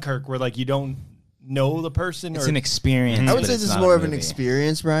like Dunkirk, where like you don't know the person. It's or an experience. I would but say it's this is not more a of an movie.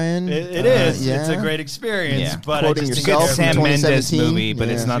 experience, Brian. It is. Yeah. It's a great experience. Yeah. But Quoting I just yourself. It's a think Sam Mendes 2017? movie, but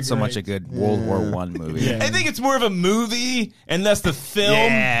it's Yeah. not so much Great. a good World War I movie. Yeah. I think it's more of a movie, and that's the film.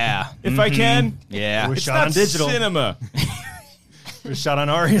 Yeah. If I can. Yeah. It was It's shot not on digital. cinema. It was shot on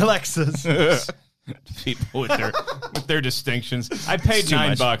Ari Alexas. People with their distinctions. I paid too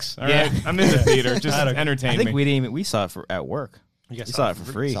much. $9. All Yeah. right, I'm in the theater. Just I don't- entertain I think me. we didn't even, we saw it at work. You We guys saw it for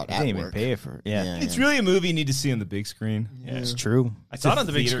free. Saw it I at didn't even work. pay it for. Yeah. It's really a movie you need to see on the big screen. It's true. I saw it on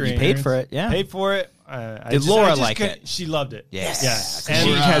the big theater screen. You paid for it. Yeah. Paid for it. Did Laura like it? She loved it. Yes. Yes.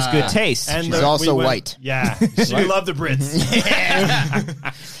 She has good taste. And She's also white. Yeah. She loved the Brits.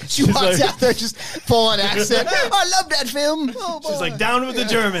 She walks out there just full on accent. I love that film. Oh, boy. She's like, down with the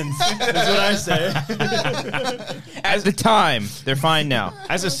Germans. That's what I say. At the time, they're fine now.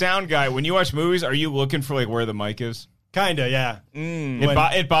 As a sound guy, when you watch movies, are you looking for like where the mic is? Kinda, yeah.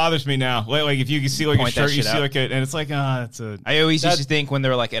 It bothers me now. Like if you can see like Point a that shirt, you shit see out. like it, and it's like it's a. I always used to think when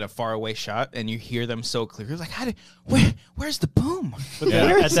they're like at a faraway shot and you hear them so clear, it's like, where's the boom?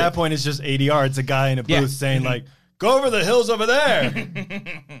 Yeah. At that point, it's just ADR. It's a guy in a booth Yeah. saying, like, go over the hills over there.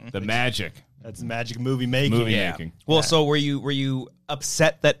 The magic That's magic movie making. movie making. Well, so were you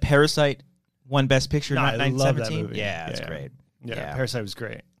upset that Parasite won Best Picture? No, not I love that 1917? movie. Yeah, it's Yeah. great. Yeah, Parasite was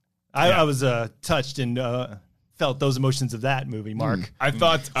great. I was touched and felt those emotions of that movie, Mark. I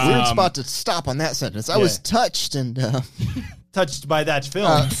thought Weird spot to stop on that sentence. I was touched and Touched by that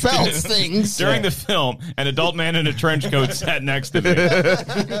film. felt things. during the film, an adult man in a trench coat sat next to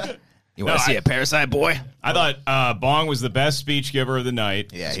me. You want to see a Parasite, boy? I thought Bong was the best speech giver of the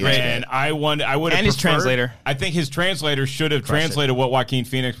night. Yeah, he was and I would have And his preferred- translator. I think his translator should have translated what Joaquin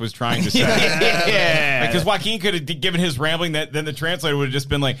Phoenix was trying to say. Yeah. Because Joaquin could have given his rambling, then the translator would have just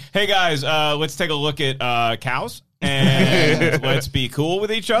been like, "Hey guys, let's take a look at cows and let's be cool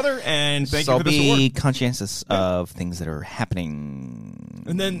with each other and thank So you for this be award." conscientious of things that are happening.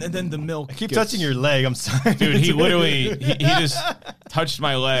 And then the milk. Keep touching your leg. I'm sorry. Dude, he literally he just touched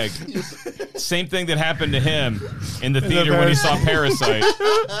my leg. Same thing that happened to him in the theater when he saw Parasite.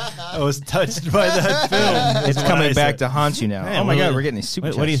 I was touched by that film. It's coming back to haunt you now. Oh my God, we're getting these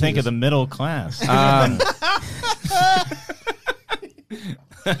super. What do you think of the middle class?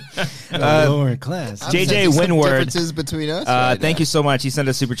 lower class? I'm saying JJ there's some Windward. differences between us. right Thank now. you so much. He sent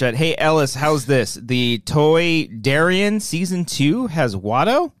a super chat. Hey, Ellis, how's this? The Toy Darien season 2 has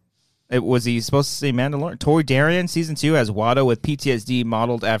Watto. Was he supposed to say Mandalorian? Toy Darien season 2 has Watto with PTSD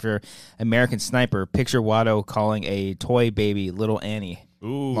modeled after American Sniper. Picture Watto calling a toy baby Little Annie.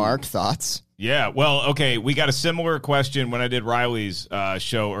 Ooh. Mark, thoughts? Yeah, well, okay, we got a similar question when I did Riley's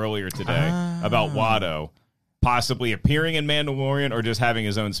show earlier today about Watto possibly appearing in Mandalorian or just having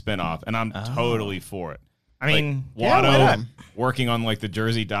his own spinoff, and I'm totally for it. I mean, Watto yeah, why not? working on like the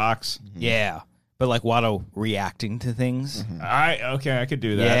Jersey docks. Yeah, but like Watto reacting to things. I could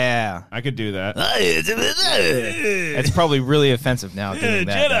do that. Yeah. I could do that. It's probably really offensive now doing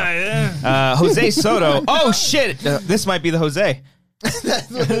that. Jose Soto. Oh, shit. This might be the Jose.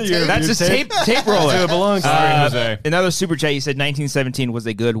 That's his tape roller. It belongs to Jose. Another super chat. You said 1917 was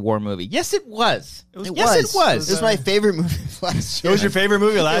a good war movie. Yes, it was. It Yes, it was. This is my favorite movie of last year. It was your favorite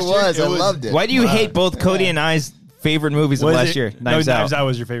movie last It year? was. I loved it. Why do you hate both Cody and I's favorite movies of Was last it? year? No, Knives Out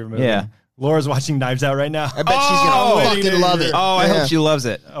was your favorite movie. Yeah. Laura's watching Knives Out right now. I bet she's gonna fucking love it. Oh, I Yeah. hope she loves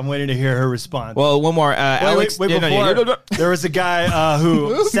it. I'm waiting to hear her response. Well, one more. Alex. wait, yeah, before, no. there was a guy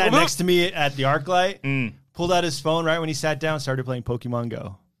who sat next to me at the ArcLight, pulled out his phone right when he sat down, started playing Pokemon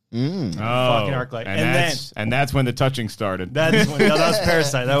Go. Fucking ArcLight. And that's when the touching started. That was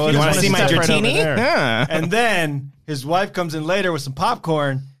Parasite. That was You want to one see my step right over Dratini? there. Yeah. And then his wife comes in later with some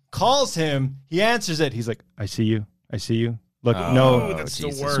popcorn, calls him. He answers it. He's like, "I see you. I see you. Look, no, that's the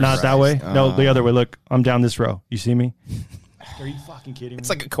Jesus worst. not that way. No, the other way. Look, I'm down this row. You see me? Are you fucking kidding me? It's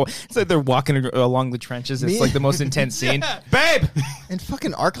like it's like they're walking along the trenches. It's Me- like the most intense scene. Babe. And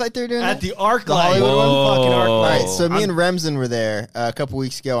fucking ArcLight they're doing at that? the ArcLight. Hollywood one? Fucking ArcLight. All right, so me and Remsen were there a couple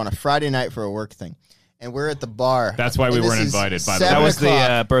weeks ago on a Friday night for a work thing. And we're at the bar. That's why we And this weren't is invited, by the way. 7 That was o'clock.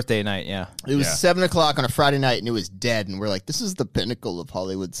 the birthday night. Yeah. It was Yeah. 7 o'clock on a Friday night, and it was dead. And we're like, this is the pinnacle of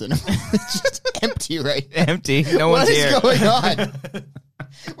Hollywood cinema. It's just empty right now. Empty. No What one's is here. going on?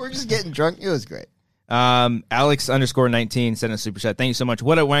 We're just getting drunk. It was great. Alex_19 sent a super chat. Thank you so much.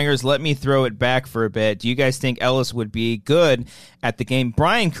 What up, Wangers? Let me throw it back for a bit. Do you guys think Ellis would be good at the game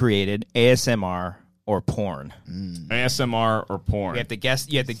Brian created, ASMR or porn. ASMR or porn. You have to guess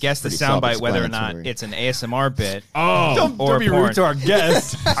the Pretty soundbite whether or not self-explanatory. it's an ASMR bit. Oh, or Don't be porn. rude to our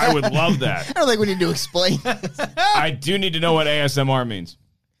guest. I would love that. I don't think we need to explain. I do need to know what ASMR means.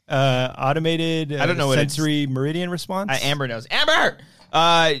 Automated I don't know what sensory meridian response. Amber knows. Amber.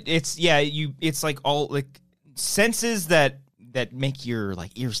 It's like all like senses that make your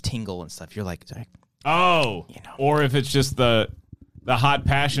like ears tingle and stuff. You're like, Oh, or if it's just the hot,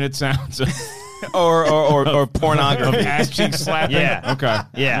 passionate sounds of or pornography. ass cheek slapping. Yeah. Okay.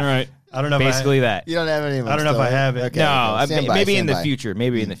 Yeah. All right. I don't know. Basically that. You don't have any of them I don't know if still, I have it. Okay, No, okay. Stand by, maybe in stand the by. future.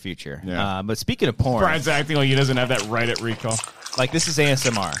 Maybe in the future. Yeah. But speaking of porn, Brian's acting like he doesn't have that right at recall. like this is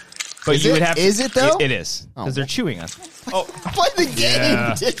ASMR. But Is you it? would have to, Is it, though? It is because they're chewing us. Oh, Play the game,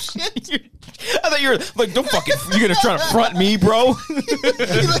 Yeah. dipshit. I thought you were like, don't fucking. You're gonna try to front me, bro. He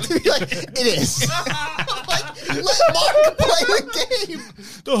looked at me like, it is. I'm like, let Mark play the game.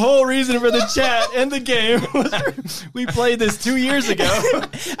 The whole reason for the chat and the game was we played this 2 years ago.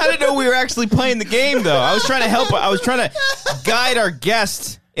 I didn't know we were actually playing the game though. I was trying to help. I was trying to guide our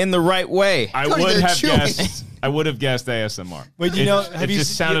guest in the right way. I Cody, would they're have chewing. guessed. I would have guessed ASMR. Wait, you know, have it you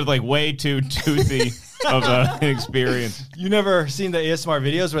just se- sounded like way too toothy of an experience. You never seen the ASMR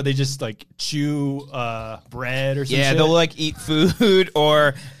videos where they just like chew bread or something? Yeah, they'll like eat food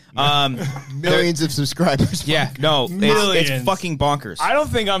or Millions of subscribers. yeah, no, it's Millions. fucking bonkers. I don't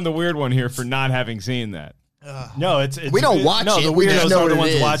think I'm the weird one here for not having seen that. No, it's We don't watch no, it. the We just weirdos know are what the it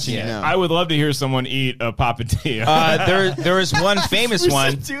ones is. watching it. Yeah. I would love to hear someone eat a papadilla. There is one famous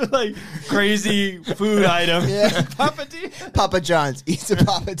one. Do like crazy food item. Yeah. Papa D. Papa John's eats a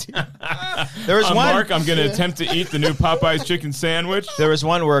Papa D. There was one. Mark, I'm going to attempt to eat the new Popeye's chicken sandwich. There was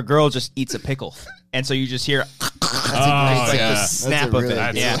one where a girl just eats a pickle, and so you just hear Oh, like yeah. the snap That's a of really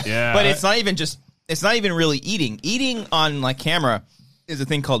it. good Yeah. one. Yeah. But it's not even just. It's not even really eating. Eating on like camera is a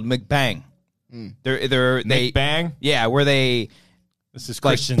thing called mukbang. They Bang. yeah, where they This is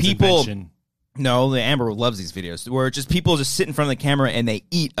like Christian's people. invention. No, the Amber loves these videos where just people just sit in front of the camera and they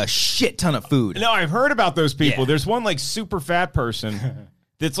eat a shit ton of food. No, I've heard about those people. Yeah. There's one like super fat person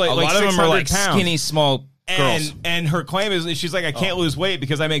that's like A lot of them are like 600 pounds. skinny, small girls. And her claim is she's like, I can't lose weight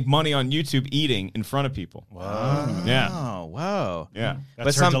because I make money on YouTube eating in front of people. Wow. Yeah. Oh, wow. Yeah.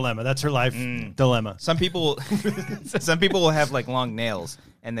 That's her dilemma. That's her life dilemma. Some people, some people will have like long nails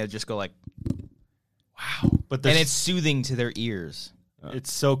and they'll just go like, But and it's soothing to their ears.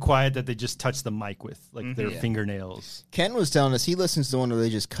 it's so quiet that they just touch the mic with like their fingernails. Ken was telling us he listens to one where they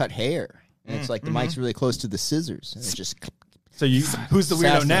just cut hair. And it's like the mic's really close to the scissors. And it's just So you, who's the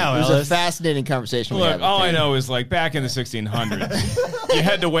weirdo now, It was Ellis? a fascinating conversation we had Look, with all I Ken. know is like back in the 1600s, you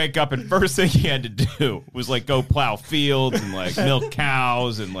had to wake up and first thing you had to do was like go plow fields and like milk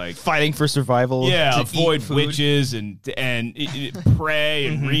cows and like Fighting for survival. yeah, to avoid eat food. witches and pray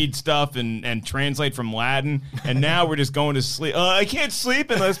and read stuff and translate from Latin. And now we're just going to sleep. I can't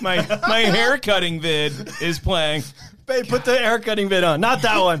sleep unless my hair cutting vid is playing. Babe, put the hair cutting vid on. Not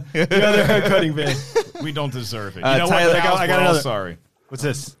that one. The other hair cutting vid. We don't deserve it. You Uh, know Tyler, what? I got- I got We're all another- sorry. What's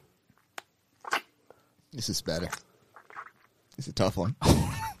this? This is better. It's a tough one.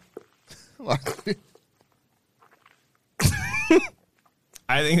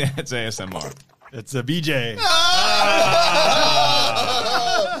 I think that's ASMR. It's a BJ.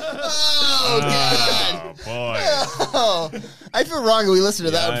 Oh boy. Oh, I feel wrong that we listened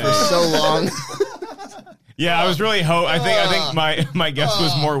to that one for so long. Yeah, I was really I think my guess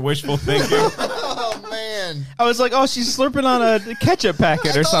was more wishful thinking. Oh, man. I was like, oh, she's slurping on a ketchup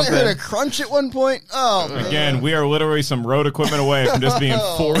packet or I thought I heard something. a crunch at one point. Oh, man. Again, we are literally some road equipment away from just being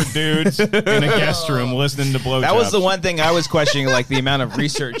four dudes in a guest room listening to blowjobs. That was the one thing I was questioning, like the amount of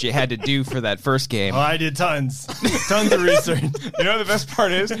research you had to do for that first game. Oh, I did tons of research. You know what the best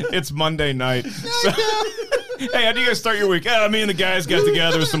part is? It's Monday night. So, hey, how do you guys start your week? Me and the guys got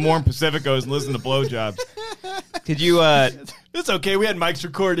together with some warm Pacificos and listened to blowjobs. Could you? It's okay. We had mics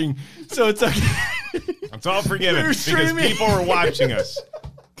recording, so it's okay. It's all forgiven We were because streaming. people were watching us.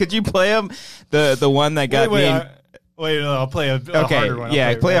 Could you play them? The one that got me. Wait, I'll play a Okay, harder one. I'll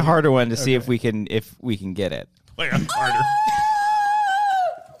yeah, play a right. harder one to see if we can get it. Play it harder.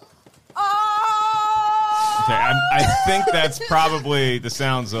 Okay, I think that's probably the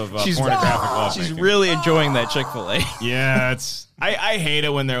sounds of pornographic love. She's really enjoying that Chick-fil-A. Yeah, it's. I hate it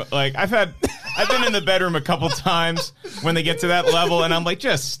when they're like. I've been in the bedroom a couple times when they get to that level, and I'm like,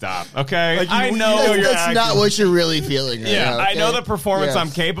 just stop, okay? Like, I know you're That's acting. not what you're really feeling right Yeah, now, I know okay? the performance Yeah.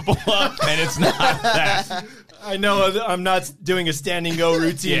 I'm capable of, and it's not that. I know I'm not doing a standing go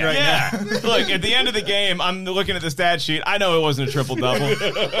routine right now. Look, at the end of the game, I'm looking at the stat sheet. I know it wasn't a triple double.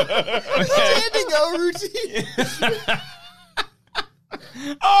 Okay. Standing go routine.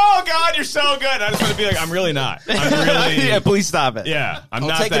 Oh God, you're so good. I just want to be like, I'm really not. I'm really. Yeah, please stop it. Yeah, I'm I'll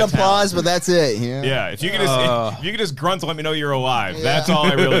not take that an applause, talented. but that's it. You know? Yeah, if you could just grunt to let me know you're alive. That's all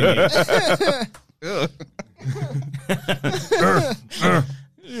I really need.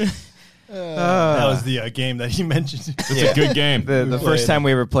 That was the game that he mentioned. It's a good game. The first time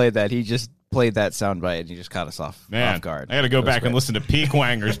we ever played that, he just played that soundbite and he just caught us off guard. I got to go back and listen to peak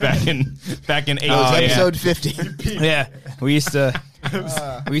Wangers back in 8. Episode 50. Yeah, we used to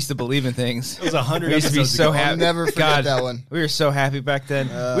believe in things. It was 100 We used to be episodes so ago. happy. I'll never forget that one. We were so happy back then.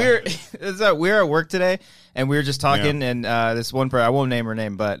 we were at work today, and we were just talking, and this one person, I won't name her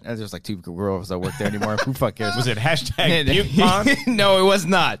name, but there's like 2 girls that work there anymore. Who fuck cares? Was it hashtag puke pond? No, it was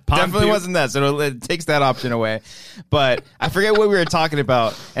not. Pond Definitely puke? wasn't that. So it takes that option away. But I forget what we were talking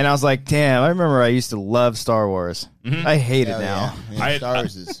about, and I was like, damn, I remember I used to love Star Wars. I hate it now. Yeah, Star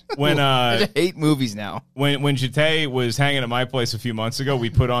Wars is. When I hate movies now. when Jate was hanging at my place a few months ago, we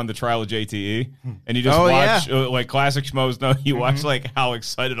put on the Trial of JTE, and you just Oh, watch like classic schmoes. No, you watch like how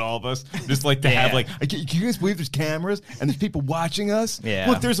excited all of us just like to have like. Can you guys believe there's cameras and there's people watching us? Yeah.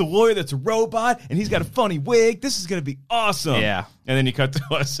 Look, there's a lawyer that's a robot and he's got a funny wig. This is gonna be awesome. Yeah. And then you cut to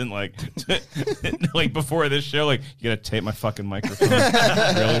us and like, like before this show, like you gotta tape my fucking microphone. Really?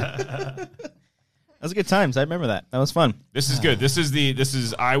 That was good times. I remember that. That was fun. This is good. This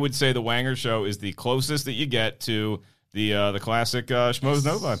is I would say the Wanger show is the closest that you get to the classic Schmoes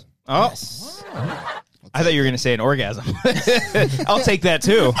Nova. Oh. I thought you were going to say an orgasm. I'll take that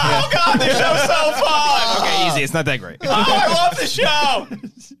too. Oh God, this show's so fun. Okay, easy. It's not that great. Oh, I love the show.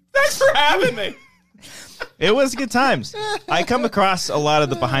 Thanks for having me. It was good times. I come across a lot of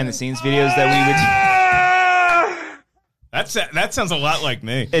the behind the scenes videos that we would. That sounds a lot like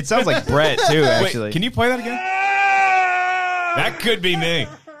me. It sounds like Brett too. Actually, Wait, can you play that again? That could be me.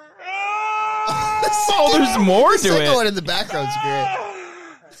 Oh, there's more The to second it. one in the background's great.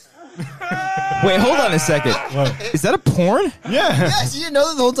 Wait, hold on a second. Is that a porn? Yes, you didn't know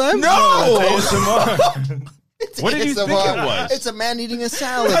that the whole time? No. What did you think it was? It's a man eating a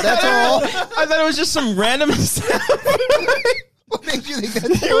salad. That's all. I thought it was just some random. What made you think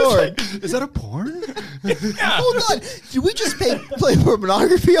that's porn? Is that a porn? Hold on. Did we just play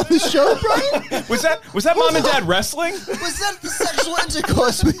pornography on the show, Brian? Was that mom and dad wrestling? Was that the sexual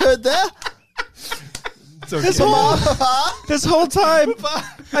intercourse we heard there? This whole time,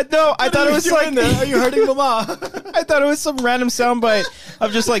 I thought it was like. Are you hurting mama? I thought it was some random soundbite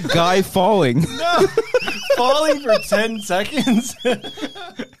of just like guy falling. No. Falling for 10 seconds.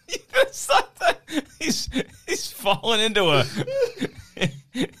 It's not that. He's fallen into a.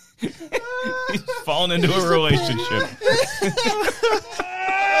 He's fallen into a relationship.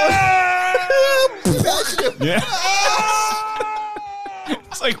 Yeah.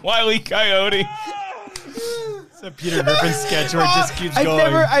 It's like Wile E. Coyote. It's a Peter Griffin sketch where it just keeps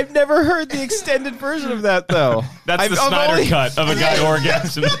going. I've never heard the extended version of that though. That's the Snyder cut of a guy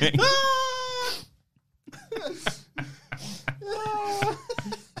orgasming.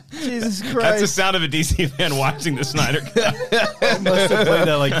 Jesus Christ. That's the sound of a DC fan watching the Snyder cut. I must have played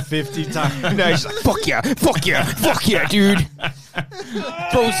that like 50 times. No, he's like, fuck yeah, dude.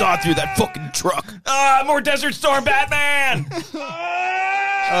 Throws on through that fucking truck. More Desert Storm Batman.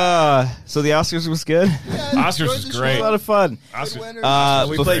 So the Oscars was good. Oscars was It was great. a lot of fun. Oscars.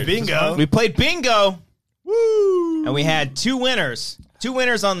 We played bingo. We played bingo. Woo! And we had 2 winners. 2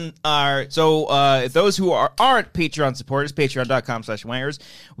 winners on our. So those who aren't Patreon supporters, patreon.com/wangers.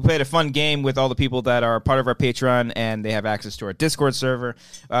 We played a fun game with all the people that are part of our Patreon, and they have access to our Discord server.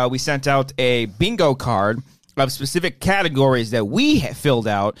 We sent out a bingo card of specific categories that we filled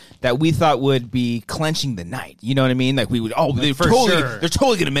out that we thought would be clenching the night. You know what I mean? Like we would. Oh, they're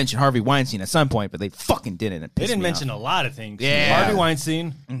totally going to mention Harvey Weinstein at some point, but they fucking didn't. They didn't mention a lot of things. Yeah. Harvey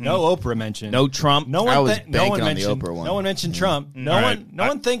Weinstein. No Oprah mentioned. No Trump. No I one. was No one banking on the mentioned. Oprah one. No one mentioned Trump. No All one. right. No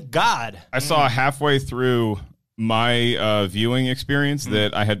one. Thank God. I saw halfway through my viewing experience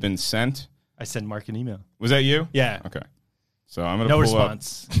that I had been sent. I sent Mark an email. Was that you? Yeah. Okay. So I'm gonna No pull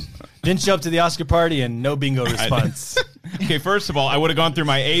response. Didn't show up to the Oscar party and no bingo response. Up. Okay, first of all, I would have gone through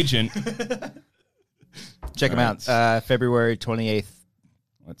my agent. Check them out. February 28th.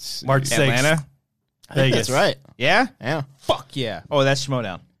 Let's see. March 6th. Atlanta. Vegas. That's right. Yeah? Yeah. Fuck yeah. Oh, that's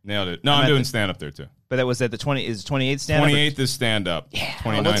Schmodown. Nailed it. No, I'm doing stand up there too. But that was at the 28th stand. 28th is stand up. Yeah.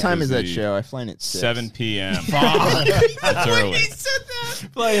 29th What time is that the show? I fly in at 6. 7 p.m. That's early.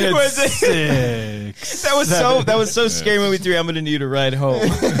 Playing at 6. That was so scary when we threw. I'm gonna need a ride home.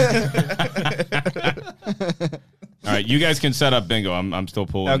 All right, you guys can set up bingo. I'm still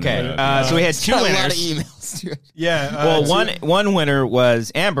pulling. Okay. So we had 2 Got a winners. lot of emails. Yeah. Well, one winner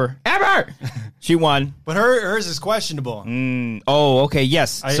was Amber. Amber. She won. But hers is questionable. Oh, okay.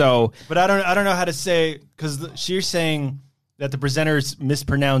 Yes. But I don't know how to say, because she's saying that the presenters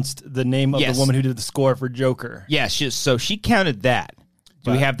mispronounced the name of the woman who did the score for Joker. Yeah. So she counted that.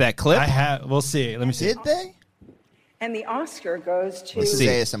 Do we have that clip? We'll see. Let me see. Did they? And the Oscar goes to This is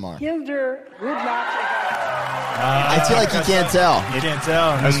ASMR. Hildur Rudloff. I feel like you can't tell. You can't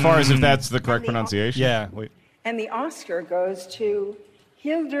tell. As far as if that's the correct pronunciation. Yeah. Wait. And the Oscar goes to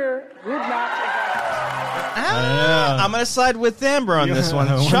Hildur Rudloff. I'm going to side with Amber on this one.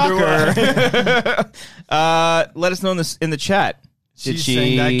 Shocker. Let us know in the chat. She's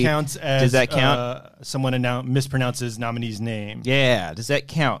saying that counts as... Does that count? Someone mispronounces nominee's name. Yeah. Does that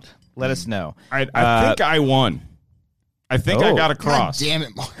count? Let us know. I think I won. I think I got across. God damn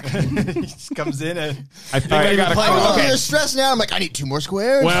it, Mark. He just comes in and... I think I got across. You're stressing out. I'm like, I need 2 more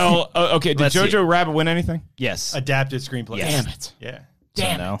squares. Well, okay. Did Let's see. Jojo Rabbit win anything? Yes. Adapted screenplay. Yes. Damn it. Yeah.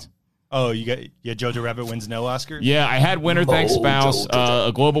 Damn it. Oh, Jojo Rabbit wins no Oscar? Yeah, I had winner, thanks spouse,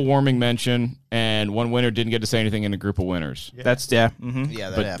 a global warming mention, and one winner didn't get to say anything in a group of winners. Yeah. That's, mm-hmm.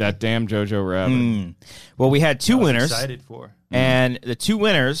 Yeah, But that damn Jojo Rabbit. Well, we had 2 winners. Excited for. And the 2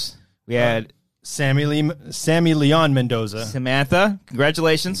 winners, we had... Sammy Leon Mendoza. Samantha,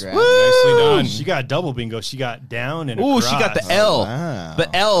 congratulations. Congrats. Nicely done. She got double bingo. She got down and Ooh, she got the L. wow. The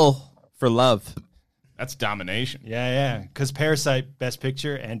L for love. That's domination. Yeah. Because Parasite, Best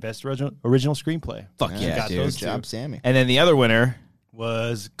Picture and Best Original Screenplay. Fuck yeah, got dude. those Good job, two. Sammy. And then the other winner.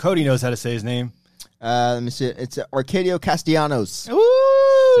 Was Cody knows how to say his name. Let me see. It's Arcadio Castellanos.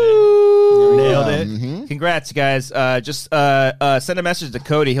 Nailed it. Mm-hmm. Congrats, guys. Just send a message to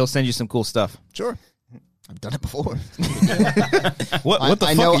Cody. He'll send you some cool stuff. Sure. I've done it before. What the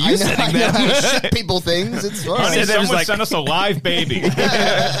I fuck know, are you sending I know them? how to ship people things. It's fun. Honey, said that was someone like- sent us a live baby.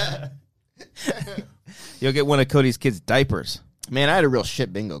 You'll get one of Cody's kids' diapers. Man, I had a real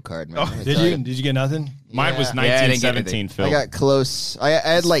shit bingo card, man. I Did tell you? Did you get nothing? Mine was Yeah, I didn't get 1917, anything. Phil. I got close. I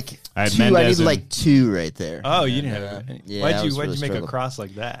had like I had 2. I Mendez needed and- like 2 right there. Oh, you didn't have it. Yeah, Why'd I you was really make a struggling. cross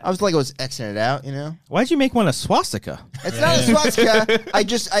like that? I was like, I was Xing it out, you know? Why'd you make one a swastika? It's not a swastika.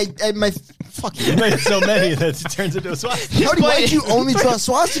 Fuck you. You made so many that it turns into a swastika. Cody, why'd you only draw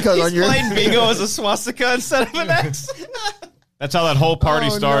swastikas on your... bingo as a swastika instead of an X. That's how that whole party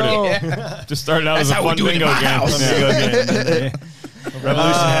Oh, started. no. Just started out as a how we fun do it in bingo my game. house. Yeah.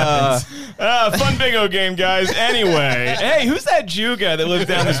 Revolution happens. Fun bingo game, guys. Anyway, hey, who's that Jew guy that lives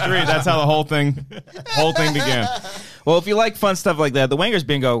down the street? That's how the whole thing began. Well, if you like fun stuff like that, the Wangers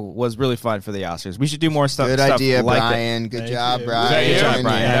bingo was really fun for the Oscars. We should do more stuff. Good stuff idea, like Brian. Good job, you. Brian. Good job,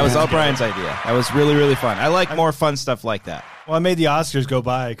 Brian. Yeah. That was all Brian's idea. That was really, really fun. I like more fun stuff like that. Well, I made the Oscars go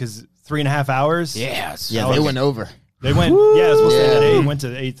by because 3.5 hours. Yes. Yeah, they went over. They went. Yeah, it was supposed to end at Yeah. 8. Went to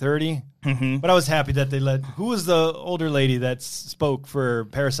 8:30. But I was happy that they let. Who was the older lady that spoke for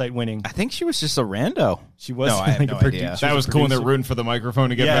Parasite winning? I think she was just a rando. She was. No, I have like no a produ- idea. she That was cool when they're producer. rooting for the microphone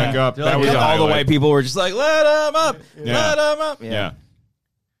to get Yeah. back up. They're That like, was yeah, a All the highlight. white people were just like, let him up. Yeah. Let him up. Yeah.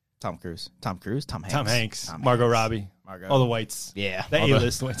 Tom Cruise. Tom Hanks. Tom Hanks, Tom Margot Hanks. Robbie, Margot. all the whites. Yeah. The All the-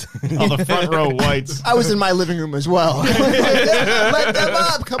 A-list whites. All the front row whites. I was in my living room as well. Let them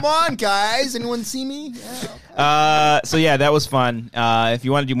up. Come on, guys. Anyone see me? So yeah, that was fun. If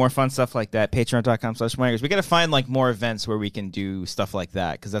you want to do more fun stuff like that, patreon.com/Wangers. We got to find like more events where we can do stuff like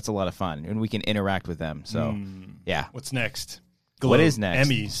that because that's a lot of fun and we can interact with them. So yeah. What's next? What is next?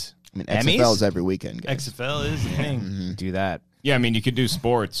 Emmys. I mean, Emmys? XFL is every weekend, guys. XFL is the thing. Do that. Yeah, I mean, you could do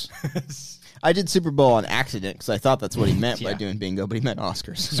sports. I did Super Bowl on accident because I thought that's what he meant by Yeah. doing bingo, but he meant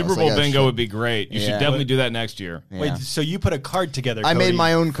Oscars. Super Bowl bingo would be great. You should Yeah. definitely do that next year Yeah. Wait, so you put a card together? I made Cody,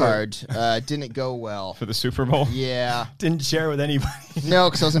 my own card. Didn't go well. for the Super Bowl. Yeah. Didn't share with anybody. No,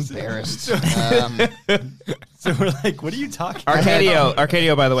 because I was embarrassed. So we're like, what are you talking?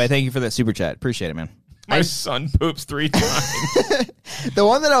 Arcadio, by the way, thank you for that super chat. Appreciate it, man. My son poops 3 times. The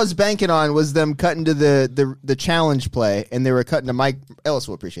one that I was banking on was them cutting to the challenge play, and they were cutting to Mike. Ellis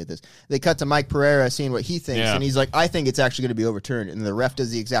will appreciate this. They cut to Mike Pereira seeing what he thinks, Yeah. and he's like, I think it's actually going to be overturned. And the ref does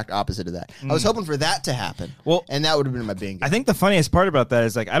the exact opposite of that. I was hoping for that to happen. Well, and that would have been my bingo. I think the funniest part about that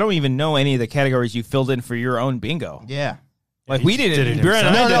is like I don't even know any of the categories you filled in for your own bingo. Yeah. Like He we didn't. did it Brian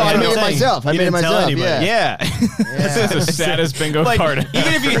and himself. No, I didn't made it know. myself. I He made it didn't tell myself. anybody. Yeah. Yeah. That's the saddest bingo card. Even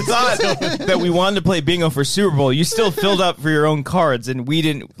if you thought that we wanted to play bingo for Super Bowl, you still filled up for your own cards, and we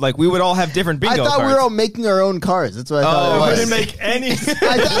didn't. Like we would all have different bingo I thought cards. we were all making our own cards. That's what I thought Oh, it We was. didn't make any. I,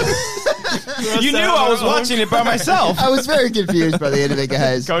 thought- You knew I was watching it by myself. I was very confused by the end of it,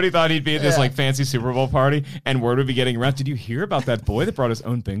 guys. Cody thought he'd be at this like fancy Super Bowl party, and word would be getting around. Did you hear about that boy that brought his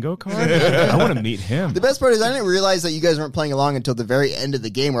own bingo card? I want to meet him. The best part is I didn't realize that you guys weren't playing along until the very end of the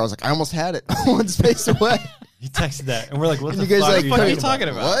game, where I was like, I almost had it one space away. He texted that, and we're like, "What And the you guys fuck like, are you talking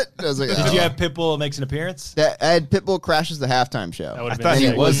about?" What? I was like, Did you have Pitbull makes an appearance? I had Pitbull crashes the halftime show. That would've I been thought he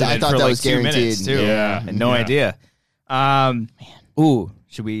sick. was. I thought for that like was 2 minutes guaranteed. too. Yeah. Had no idea. Ooh,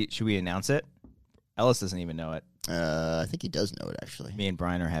 should we announce it? Ellis doesn't even know it. I think he does know it actually. Me and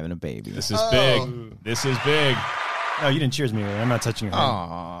Brian are having a baby. This is big. This is big. No, you didn't cheers me. I'm not touching your hand.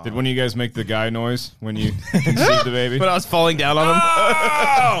 Aww. Did one of you guys make the guy noise when you conceived the baby? When I was falling down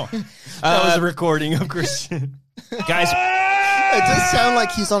on him. That was a recording of Christian. Guys, It does sound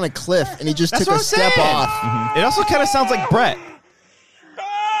like he's on a cliff and he just that's took what a I'm step saying. off. It also kind of sounds like Brett.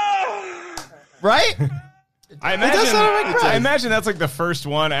 Right? I imagine that's like the first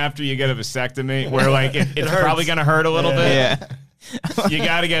one after you get a vasectomy, where like it's probably gonna hurt a little bit. Yeah. You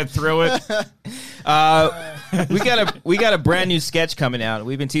got to get through it. We got a brand new sketch coming out.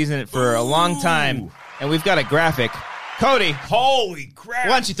 We've been teasing it for a long time, and we've got a graphic. Cody, Holy crap!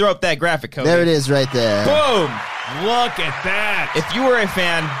 why don't you throw up that graphic, Cody? There it is right there. Boom! Look at that. If you were a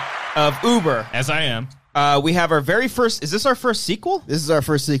fan of Uber, As I am. we have our very first. Is this our first sequel? This is our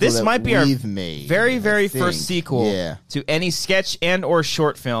first sequel This that might be our we've made. very, I very think. first sequel Yeah. to any sketch and or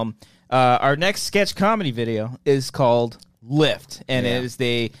short film. Our next sketch comedy video is called Lift, and it is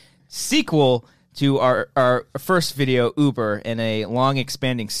the sequel to our first video, Uber, in a long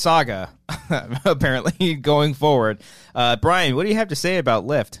expanding saga, apparently, going forward. Brian, what do you have to say about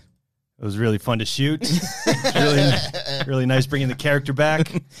Lift? It was really fun to shoot. really nice bringing the character back.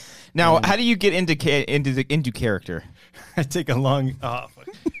 Now, how do you get into character? I take a long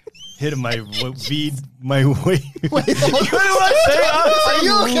hit of my weed, my weed. Wait, are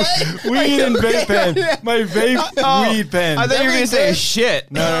you okay? Weed and vape pen. My vape weed pen. I thought you were going to say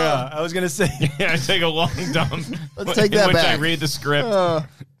shit. No. I was gonna say Yeah, I take a long dump. Let's take that in which I back. read the script.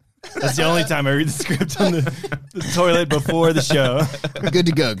 that's the only time I read the script on the toilet before the show. We're good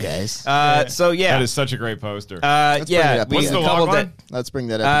to go, guys. So, yeah. That is such a great poster. bring it Yeah, up. we What's the log coupled line? it. Let's bring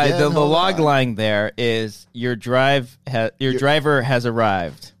that up. Again. The Hold log on. line there is your driver has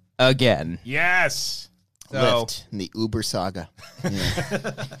arrived again. Yes. So Lift in the Uber saga.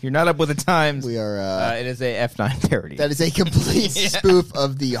 if you're not up with the times, We are. it is a F9 parody. That is a complete spoof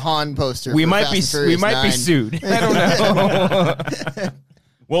of the Han poster. we for might Fast be and Furious 9. sued. I don't know.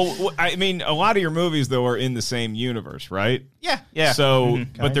 Well, I mean, a lot of your movies though are in the same universe, right? Yeah. So,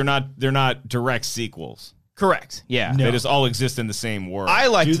 but they're not direct sequels. Correct. Yeah. They just all exist in the same world. I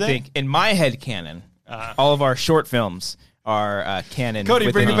like Do to they? think in my head canon, all of our short films are canon.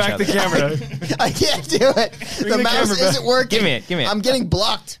 Cody, bring within back each the other. camera. I can't do it. The the mouse camera back. isn't working. Give me it. I'm getting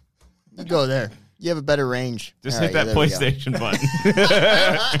blocked. You go there. You have a better range. Just All hit right, that yeah, there we go. PlayStation button.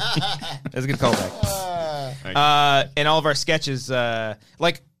 That's a good callback. And all of our sketches,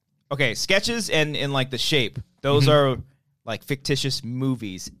 sketches and in like the shape. Those are like fictitious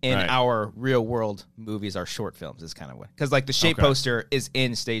movies in Right. our real world movies. Are short films is kind of what, because like the shape Okay. poster is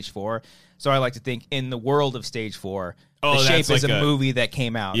in Stage 4. So I like to think in the world of Stage 4, Oh, the shape that's is like a a- movie that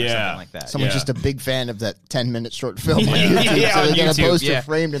came out or Yeah. something like that. Someone's Yeah. just a big fan of that 10-minute short film on YouTube. Yeah, so on they got a YouTube, poster yeah.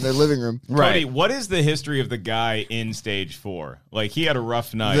 framed in their living room. Cody, what is the history of the guy in Stage 4? Like, he had a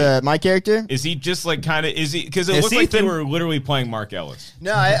rough night. My character? Is he just like kind of, is he, because it Is looked like they Ethan- were literally playing Mark Ellis.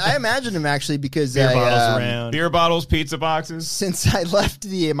 No, I imagined him actually because Beer I, bottles around. Beer bottles, pizza boxes. since I left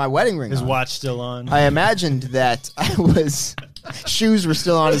my wedding ring His on, watch still on. I imagined that I was... Shoes were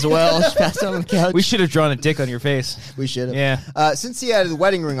still on as well. Just passed out on the couch. We should have drawn a dick on your face. We should have. Yeah. Since he had the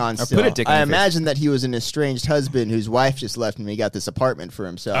wedding ring on Or still, put a dick on I your face. imagined that he was an estranged husband whose wife just left him. He got this apartment for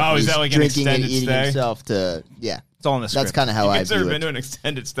himself. Oh, is He's that like an drinking and extended eating stay? himself to... Yeah. It's all in the That's script. kind of how You I guys ever view been it. to an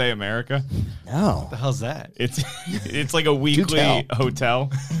extended stay America? No. What the hell's that? It's like a weekly tell.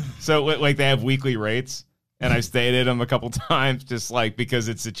 hotel. So like they have weekly rates, and I've stayed at them a couple times just like because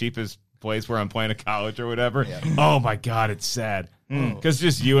it's the cheapest place where I'm playing a college or whatever. Oh my god, it's sad because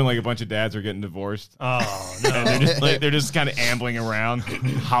just you and like a bunch of dads are getting divorced. Oh no! And they're just kind of ambling around,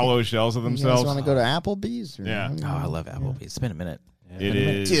 hollow shells of You guys themselves. want to go to Applebee's? Or Yeah. Oh, I love Applebee's. It's been a minute. It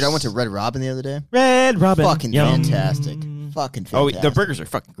is, Dude, I went to Red Robin the other day. Red Robin. Fucking fantastic. Fucking Oh, fantastic. the burgers are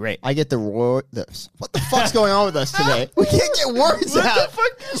fucking great. I get the roar. What the fuck's going on with us today? We can't get words out. What the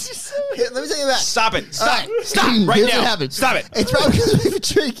fuck did you say? Here, let me tell you that. Stop it. Stop. All right. Stop right Here's now. what happened. Stop it. It's probably because we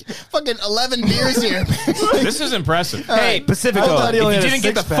drink fucking 11 beers here. This is impressive. Hey, Pacifico, I thought he if only you had a didn't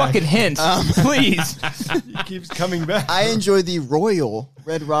get the six-pack. fucking hint, please. He keeps coming back. I enjoy the Royal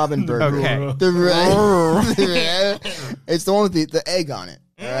Red Robin burger. Okay. It's the one with the egg on it.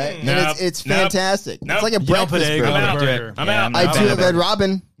 All right, and Nope. it's Nope. fantastic. Nope. It's like a You don't put breakfast egg on burger. a burger. I'm Yeah, out. I too have had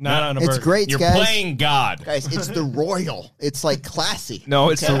Robin. Not on a It's burger. great, You're guys. playing God. Guys, it's the royal. It's like classy. No,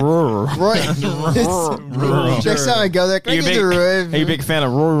 it's the Roar. Royal. Next time I go there, can I get the Are you a royal? big fan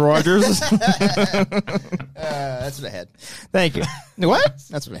of Roy Rogers? That's what I had. Thank you. What?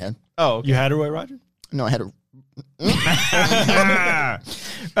 That's what I had. Oh, okay. You had a Roy Roger? No, I had a. I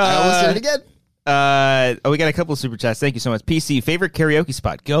almost did it again. We got a couple of super chats. Thank you so much. PC, favorite karaoke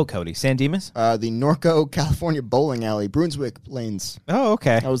spot? Go, Cody. San Dimas? The Norco, California bowling alley, Brunswick Lanes. Oh,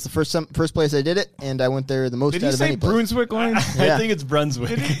 okay. That was the first place I did it, and I went there the most Did out he of say any place. Brunswick Lane? Yeah. I think it's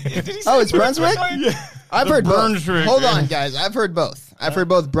Brunswick. Oh, it's Brunswick? I've heard both. Brunswick. Hold on, guys. I've heard both. I've heard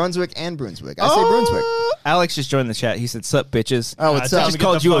both Brunswick and Brunswick. I say Brunswick. Alex just joined the chat. He said, "Sup, bitches." Oh, what's Tell up? him just to get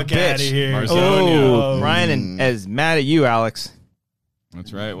called the you a fuck outta bitch. here. Marcelo. Oh, Ryan is mad at you, Alex.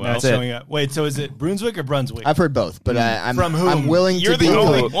 That's right. Well, That's it. Showing up. Wait, so is it Brunswick or Brunswick? I've heard both, but I'm From whom? I'm willing You're to be the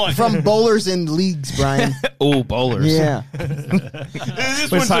only one. from bowlers in leagues, Brian. Oh, bowlers. Yeah, this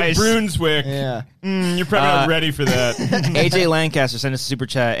one's a Besides- Brunswick. yeah. You're probably not ready for that. AJ Lancaster sent us a super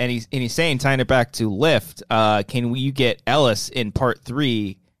chat, and he's saying, tying it back to Lyft, can you get Ellis in part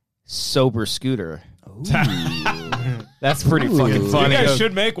 3 sober scooter? That's pretty fucking You funny. guys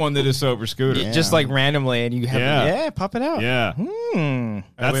should make one that is sober scooter. Just like randomly, and you have Yeah. pop it out. Yeah.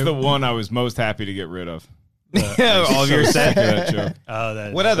 That's the one I was most happy to get rid of. All of your set. That joke. Oh,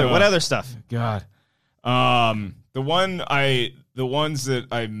 that. What other stuff? God. The ones that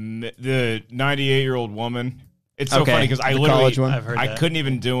the 98-year-old woman. It's so Okay. funny because I The literally college one? I've heard I that. couldn't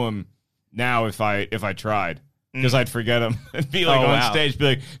even do them now if I tried. Because I'd forget them and be like Oh, on wow. stage, be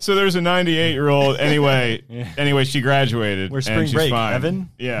like, so there's a 98-year-old. Anyway, she graduated. We're and spring she's break, fine. Evan?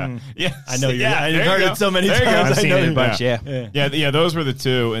 Yeah, yeah. I know you. Yeah, I've there heard you it go. so many There you go. times. I've I seen know it a you. bunch, yeah. Yeah, those were the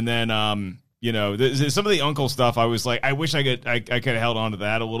two, and then some of the uncle stuff. I was like, I wish I could have held on to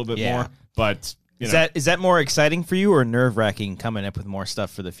that a little bit Yeah. more, but Is that more exciting for you or nerve-wracking coming up with more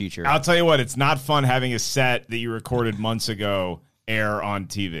stuff for the future? I'll tell you what, it's not fun having a set that you recorded months ago air on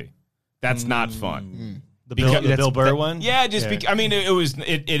TV. That's not fun. The Because- Bill Burr one? Yeah, I mean, it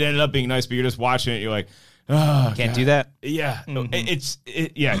ended up being nice, but you're just watching it. You're like, oh, Can't do that? yeah,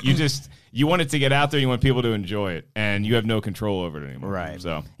 you want it to get out there. You want people to enjoy it, and you have no control over it anymore. Right.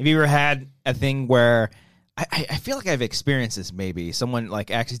 So Have you ever had a thing where I feel like I've experienced this? Maybe someone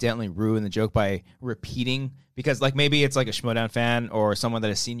like accidentally ruined the joke by repeating because like maybe it's like a Schmodown fan or someone that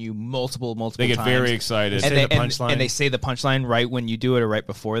has seen you multiple they get times. very excited. and Say they, the punchline. and they say the punchline right when you do it or right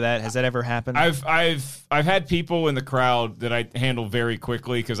before that. Has that ever happened? I've had people in the crowd that I handle very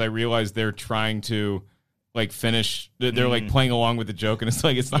quickly because I realize they're trying to like finish. They're like playing along with the joke, and it's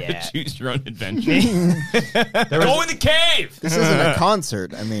like it's not Yeah. a choose your own adventure. Go in the cave. This isn't a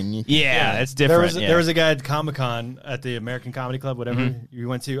concert. I mean, yeah, it's different. There was a guy at Comic-Con at the American Comedy Club, whatever you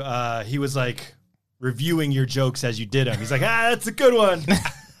went to. He was like reviewing your jokes as you did them. He's like, that's a good one.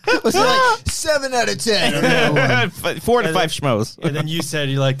 was it like 7 out of 10? on that one? 4 to 5 schmoes. And then you said,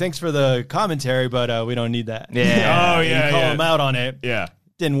 you're like, thanks for the commentary, but we don't need that. Yeah. Oh, You yeah, call yeah. him out on it. Yeah.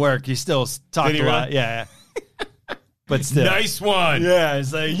 Didn't work. You still talked Did he a lot. really? Yeah. But still. Nice one. Yeah.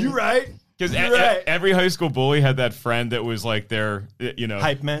 It's like, you right. Because You're right. every high school bully had that friend that was like their,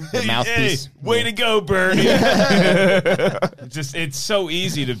 Hype man. The mouthpiece. Hey, way to go, Bernie! It's so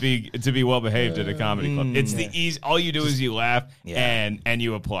easy to be well behaved at a comedy club. It's the easy. All you do is you laugh and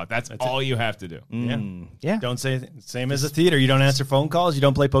you applaud. That's all you have to do. Yeah. Don't say anything. Same as a theater. You don't answer phone calls. You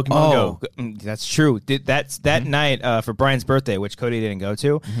don't play Pokemon Oh, Go. that's true. That night for Brian's birthday, which Cody didn't go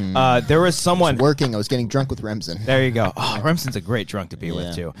to, there was someone. Working. I was getting drunk with Remsen. There you go. Oh, Remsen's a great drunk to be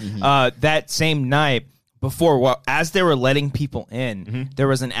with too. That same night before, as they were letting people in, there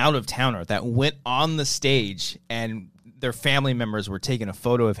was an out of towner that went on the stage and their family members were taking a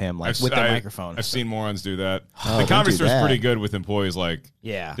photo of him with the microphone. I've seen morons do that. Oh, the don't comedy do store's that. pretty good with employees. Like,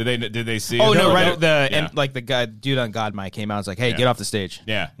 Yeah. did they see? Oh it? no! Right, Yeah. and like the guy, dude on God Mike came out. And was like, "Hey, get off the stage."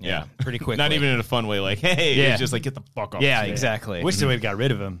 Yeah. pretty quickly. Not even in a fun way. Like, hey, Yeah. it's just like get the fuck off. Yeah, the stage. exactly. Wish they would have got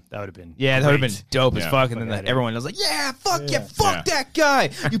rid of him. That would have been Yeah, that would have been great. dope as Yeah. fuck. And then Fuck everyone was like, "Yeah, fuck Yeah. that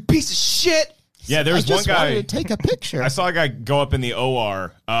guy, you piece of shit." Yeah, there was I one just guy. wanted to take a picture. I saw a guy go up in the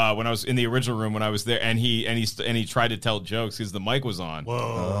OR when I was in the original room when I was there, and he tried to tell jokes because the mic was on.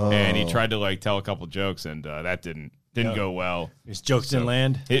 Whoa. And he tried to like tell a couple jokes, and that didn't go well. His jokes didn't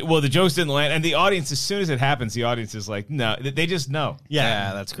land. The jokes didn't land, and the audience, as soon as it happens, the audience is like, no, they just know.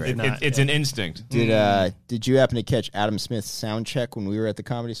 Yeah, that's great. It's an instinct. Did you happen to catch Adam Smith's sound check when we were at the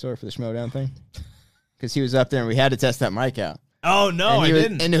Comedy Store for the Schmodown thing? Because he was up there and we had to test that mic out. Oh no, I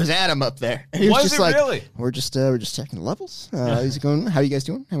didn't. And it was Adam up there. And he was Was just it like, really? We're just checking the levels. How's it going? How you guys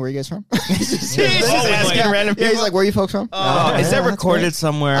doing? And where are you guys from? He's just asking random Yeah, he's people. like, where are you folks from? Is that that's recorded great.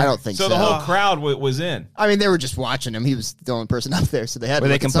 somewhere? I don't think so. So the whole crowd was in. I mean, they were just watching him. He was the only person up there, so they had. Were to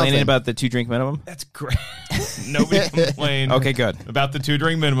they look at complaining something. about the 2-drink minimum? That's great. Nobody complained. Okay, good. About the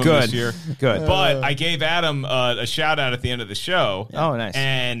 2-drink minimum Good. this year. Good. But I gave Adam a shout out at the end of the show. Oh, nice.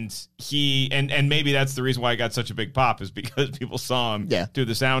 And he and maybe that's the reason why I got such a big pop is because people saw him do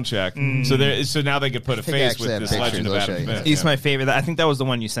the sound check. So now they could put a think I face actually with have this legend of pictures. I'll Adam show you. Smith. He's my favorite. I think that was the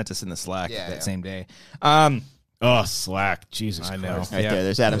one you sent us in the Slack that same day. Oh, Slack. Jesus I know. Christ. Right there.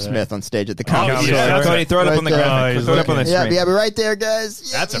 There's Adam Smith on stage at the Oh, comedy yeah. show. That's Cody, throw it up on the Right there. graphic. Throw it up on the Yeah, screen. yeah, but right there,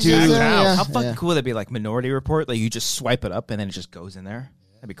 guys. Yeah, That's a yeah, packed yeah, house. How fucking yeah. cool would that be? Like Minority Report? Like you just swipe it up and then it just goes in there?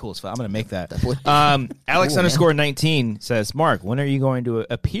 That'd be cool as fuck. I'm going to make that. would be Alex cool, underscore 19 says, Mark, when are you going to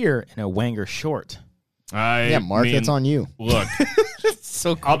appear in a Wanger short? Yeah, Mark, that's on you. Look,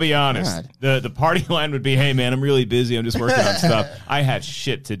 So I'll be honest. The party line would be, hey, man, I'm really busy. I'm just working on stuff. I have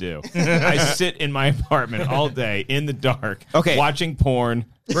shit to do. I sit in my apartment all day in the dark, watching porn,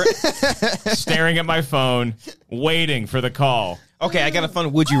 staring at my phone, waiting for the call. Okay, I got a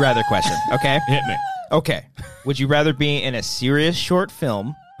fun would you rather question. Okay? Hit me. Okay. Would you rather be in a serious short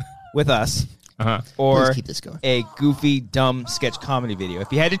film with us or Please keep this going. a goofy, dumb sketch comedy video?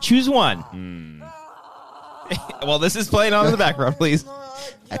 If you had to choose one. Well, this is playing on in the background, please.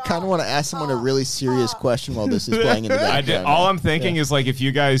 I kind of want to ask someone a really serious question while this is playing in the background. All I'm thinking is like if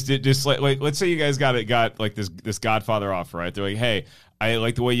you guys did just like let's say you guys got like this Godfather offer, right? They're like, hey, I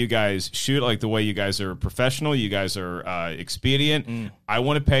like the way you guys shoot, I like the way you guys are professional, you guys are expedient. I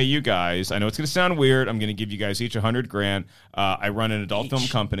want to pay you guys. I know it's going to sound weird. I'm going to give you guys each $100,000. I run an adult film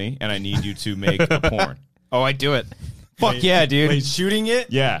company, and I need you to make a porn. Oh, I'd do it. Fuck yeah, dude. Wait, shooting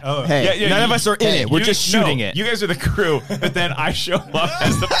it? Yeah. Oh. Hey, Yeah, None of us are in it. We're just shooting it. You guys are the crew, but then I show up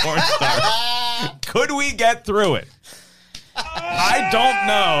as the porn star. Could we get through it? I don't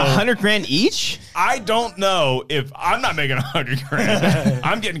know. $100,000 each? I don't know if I'm not making $100,000.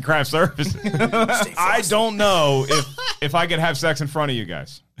 I'm getting craft service. I don't know if I could have sex in front of you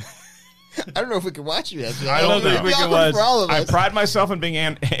guys. I don't know if we can watch you. I don't think we can watch. for all of I us. pride myself in being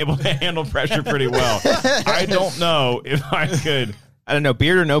able to handle pressure pretty well. I don't know if I could. I don't know.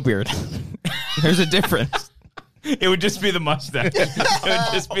 Beard or no beard? There's a difference. It would just be the mustache. It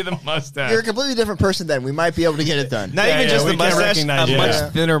would just be the mustache. You're a completely different person then. We might be able to get it done. Not even just we the can't mustache, recognize a you. much Yeah.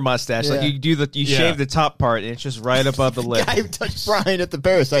 thinner mustache. Like Yeah. you shave the top part and it's just right above the lip. Guy who touched Brian at the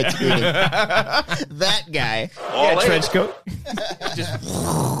Parasite screening. That guy. Yeah, trench coat.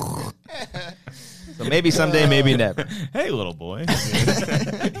 So maybe someday, maybe never. Hey, little boy. You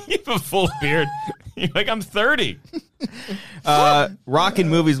have a full beard. You're like, I'm 30. Rockin'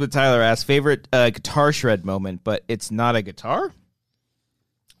 Movies with Tyler asks, favorite guitar shred moment, but it's not a guitar?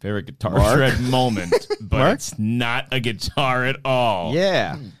 Favorite guitar shred moment, but Mark? it's not a guitar at all.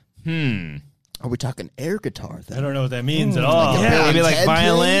 Yeah. Are we talking air guitar then? I don't know what that means at all. Like a Yeah, Bill maybe and like Ted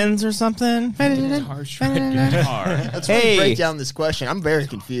violins or something. Guitar shred guitar. Let's really Hey. break down this question. I'm very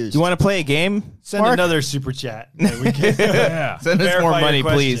confused. You want to play a game? Send Mark? another super chat. That we can Yeah. Send us more verify your money,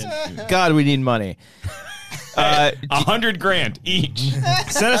 please. question. God, we need money. $100,000 each.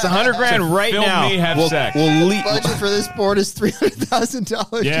 Send us $100,000 right film now. me have sex. We'll budget for this board is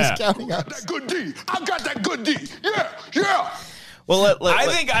 $300,000 Yeah. just counting us. That good D. I got that good D. Yeah, yeah. Well, I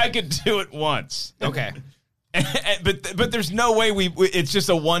think I could do it once. Okay. but there's no way it's just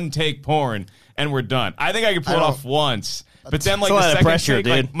a one-take porn and we're done. I think I could pull it off once. But then, like, a lot the of second pressure, take,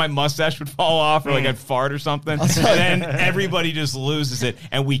 dude. like, my mustache would fall off or, like, I'd fart or something. And then everybody just loses it,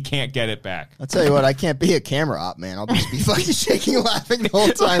 and we can't get it back. I'll tell you what, I can't be a camera op, man. I'll just be fucking shaking and laughing the whole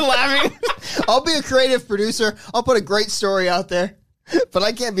time. Laughing? I'll be a creative producer. I'll put a great story out there. But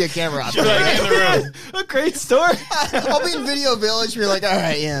I can't be a camera op. Like, in the room. A great story. I'll be in Video Village. You're like, all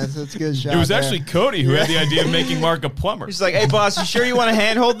right, yeah, that's a good shot. It was there. actually Cody who had the idea of making Mark a plumber. He's like, hey, boss, you sure you want to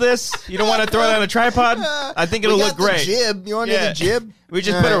handhold this? You don't want to throw it on a tripod? I think it'll We look got the great. jib. You want to do the jib? We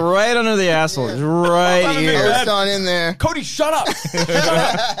just put it right under the asshole. Just right Not a big here. Post on in there. Cody, shut up.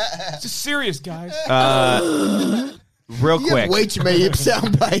 It's just serious, guys. Real You quick. have way too many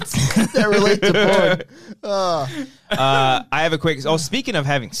sound bites that relate to porn. I have a quick. Oh, speaking of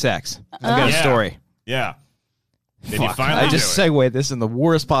having sex, I've got a Yeah. story. Yeah. Did you Fuck, finally I just do it? segued this in the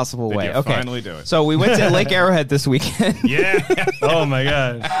worst possible Did way. you Okay. finally do it? So we went to Lake Arrowhead this weekend. Yeah. Oh my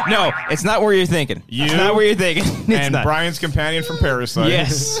god. No, it's not where you're thinking. It's not where you're thinking. It's And not. Brian's companion from Parasite.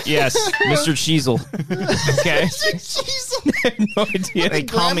 Yes, yes, Mr. Cheezel. Okay. I have no idea. They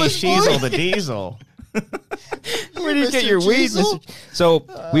call me Cheezel the Diesel. Where do you get Mr. your weed? Cheezel? So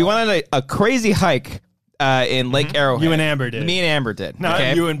we went on a crazy hike in Lake Arrowhead. You and Amber did. Me and Amber did. Not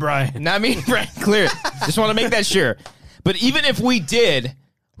okay? you and Brian. Not me and Brian. Clear. Just want to make that sure. But even if we did,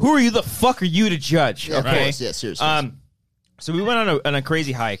 who are you? The fuck are you to judge? Yeah, okay. of course. Yeah, seriously. So we went on a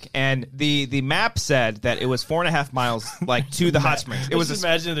crazy hike, and the map said that it was 4.5 miles, like to the hot springs. It was Just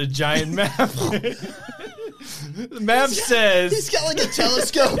imagine a giant map. The map says He's got like a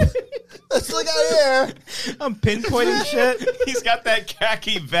telescope. Let's look out here. I'm pinpointing shit. He's got that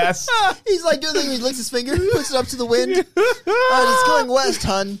khaki vest. He's like doing the thing. He licks his finger, puts it up to the wind. All right, it's going west,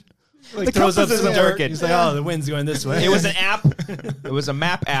 hun. like the throws up compass some isn't dirt. working. He's like, oh, the wind's going this way. It was an app. It was a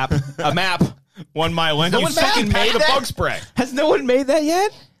map app. A map. 1 mile in. No You one fucking made a that. bug spray. Has no one made that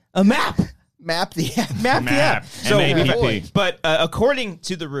yet? A map. Map the app. Map the app. So, M-A-P-P. but according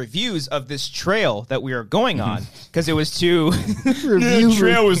to the reviews of this trail that we are going on, because it was too The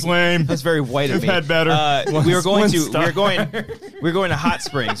trail was lame. that's very white of We've me. had better. We were going One to star. we were going to hot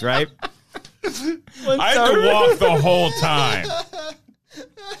springs, right? I had to walk the whole time.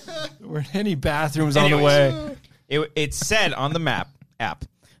 There weren't any bathrooms on the way. It said on the map app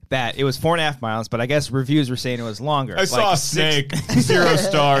that it was 4.5 miles, but I guess reviews were saying it was longer. I saw a snake. 0 I didn't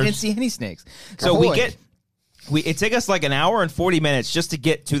stars. see any snakes. So Ahoy. it took us like an hour and 40 minutes just to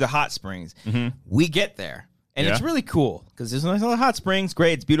get to the hot springs. We get there, and Yeah. it's really cool because there's a nice little hot springs.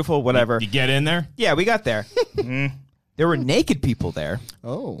 Great, it's beautiful, whatever. You get in there? Yeah, we got there. There were naked people there.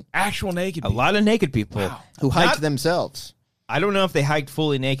 Oh, Actual naked A lot of naked people. who hiked Not- themselves. I don't know if they hiked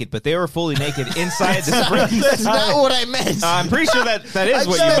fully naked, but they were fully naked inside the springs. That's not what I meant. I'm pretty sure that is I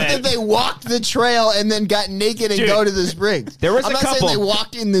what you meant meant. that they walked the trail and then got naked and Dude, go to the springs. there was I'm a not couple- saying they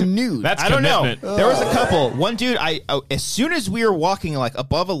walked in the nude. That's I don't know. commitment. There was a couple. One dude, as soon as we were walking like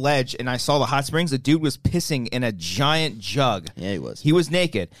above a ledge and I saw the hot springs, the dude was pissing in a giant jug. Yeah, he was. He was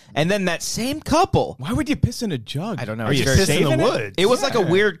naked. And then that same couple, Why would you piss in a jug? I don't know. Are It's you very Piss in the saving it? woods. it was like a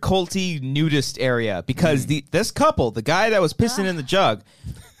weird culty nudist area because this couple, the guy that was pissing in the jug,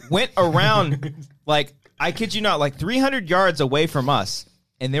 went around like, I kid you not, like 300 yards away from us,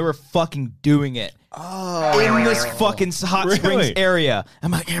 and they were fucking doing it. In this fucking hot springs Really? area.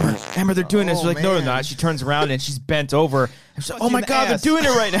 I'm like, Amber, they're doing this. She's like, no, they're not. She turns around and she's bent over. She's like, oh my God, they're doing it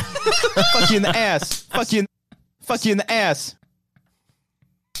right now. Fuck you in the ass. Fuck you in the ass.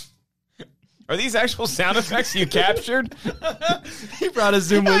 Are these actual sound effects you captured? He brought a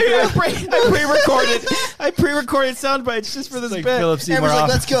Zoom with I pre-recorded sound bites just for this like bit. Philip Seymour Amber's like,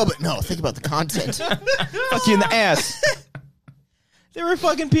 Hoffman. let's go, but no, think about the content. Fuck you in the ass. There were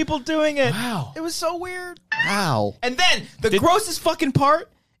fucking people doing it. Wow. It was so weird. Wow. And then the grossest fucking part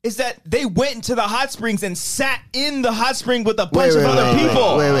is that they went into the hot springs and sat in the hot spring with a bunch of other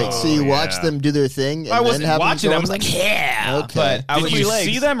people. Wait. So you watched yeah. them do their thing? And I then wasn't have them watching go them. I on was like, them? yeah. Okay. But I Did was you legs.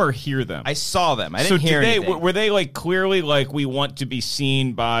 see them or hear them? I saw them. I so didn't hear did anything. were they like clearly like we want to be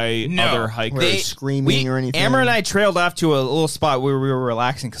seen by other hikers? Were they screaming or anything? Amber and I trailed off to a little spot where we were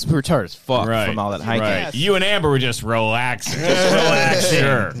relaxing because we were tired as fuck Right. from all that hiking. Right. You and Amber were just relaxing. Just relaxing.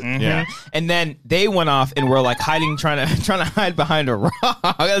 Sure. Yeah. And then they went off and were like hiding, trying to hide behind a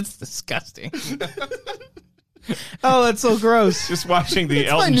rock. That's disgusting. Oh, that's so gross. Just watching the my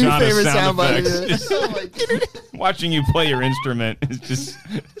Elton new John favorite sound soundbite. effects. Oh my God. Watching you play your instrument is just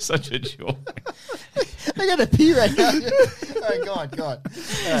such a joy. I gotta pee right now. All right, go on. All right.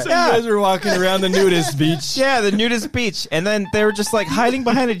 So you guys were walking around the nudist beach. Yeah, the nudist beach. And then they were just like hiding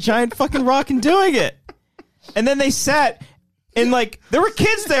behind a giant fucking rock and doing it. And then they sat and like there were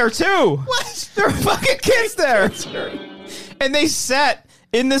kids there too. What? There were fucking kids there. And they sat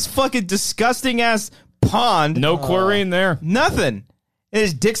in this fucking disgusting ass pond. No chlorine there. Nothing. And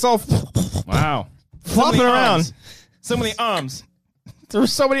his dick's all Wow. flopping many around. arms. So many arms. There were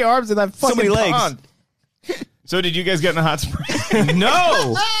so many arms in that fucking many legs. pond. So did you guys get in a hot spring?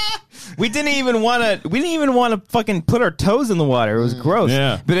 No. We didn't even want to fucking put our toes in the water. It was gross.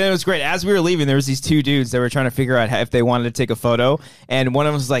 Yeah. But it was great. As we were leaving, there was these two dudes that were trying to figure out if they wanted to take a photo. And one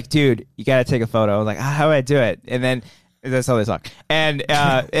of them was like, dude, you got to take a photo. I was like, how do I do it? And then that's how they talk. And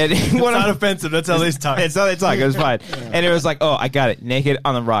It's one not of offensive. That's how they talk. It's how they talk. It was fine. And it was like, oh, I got it. Naked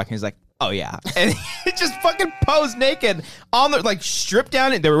on the rock. And he's like, oh, yeah. And he just fucking posed naked on the, like, stripped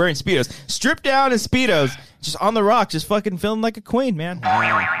down. They were wearing Speedos. Stripped down in Speedos, just on the rock, just fucking feeling like a queen, man.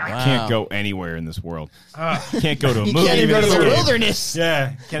 Can't go anywhere in this world. Can't go to a You movie. can't even go to the escape. wilderness.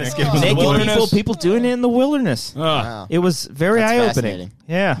 Yeah, can't escape Oh. the Naked wilderness. people doing it in the wilderness. Wow. It was very That's eye-opening. fascinating.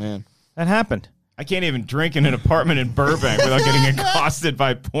 Yeah, Man. that happened. I can't even drink in an apartment in Burbank without getting accosted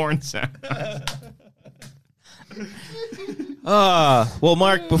by porn sound. Well,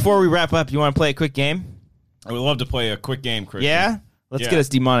 Mark, before we wrap up, you want to play a quick game? I would love to play a quick game, Christian. Yeah? Let's Yeah. get us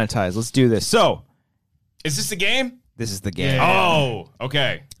demonetized. Let's do this. So, Is this a game? This is the game. Oh,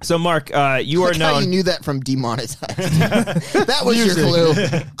 okay. So, Mark, you are Like how known. you knew that from Demonetized. That was your clue.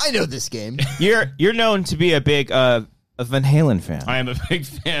 I know this game. You're known to be a big Van Halen fan. I am a big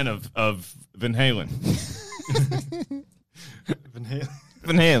fan of Van Halen.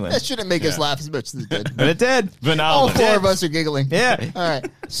 Van Halen. That shouldn't make us laugh as much as it did. But it did. All Vanilla. four of us are giggling. Yeah. All right.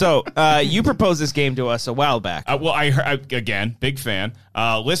 So, you proposed this game to us a while back. Well, I heard, again, big fan.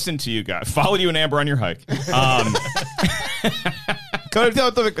 Listen to you guys. Followed you and Amber on your hike. Cody, throw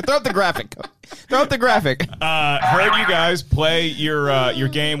up the graphic. Throw up the graphic. Heard you guys play your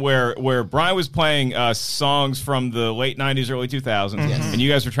game where Brian was playing songs from the late 90s, early 2000s, and you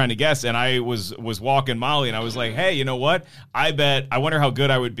guys were trying to guess, and I was walking Molly, and I was like, hey, you know what? I wonder how good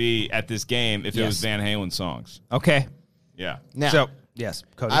I would be at this game if it was Van Halen songs. Okay. Yeah. Now, So, yes,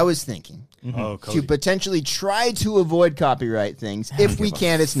 Cody. I was thinking Oh, to Cody. potentially try to avoid copyright things. If we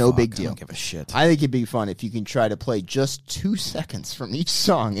can, it's no big I deal. don't give a shit. I think it'd be fun if you can try to play just 2 seconds from each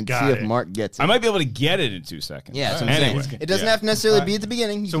song and Got see if it. Mark gets it. I might be able to get it in 2 seconds. Yeah, that's what I'm Anyway, saying. It doesn't have to necessarily be at the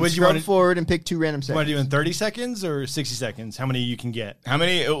beginning. You So can would you scrub wanna- forward and pick 2 random You want to seconds. do in 30 seconds or 60 seconds? How many you can get? How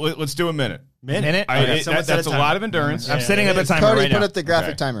many? Let's do a minute. Minute? Okay, someone set That's a time. lot of endurance. I'm setting up a timer Cody, right put now. up the graphic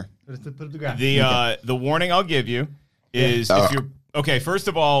Okay. timer. Put up the graph. The warning I'll give you is if you're okay. First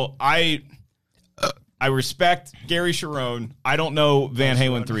of all, I respect Gary Sharon. I don't know Van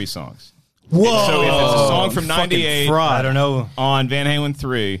Halen 3 songs. Whoa. So if it's a song from Fucking '98 fraud. I don't know. on Van Halen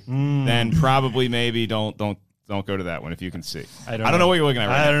 3, then probably maybe don't go to that one if you can see. I don't know know. what you're looking at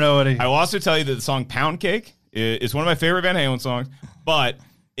right I now. don't know what I will also tell you that the song Pound Cake is one of my favorite Van Halen songs, but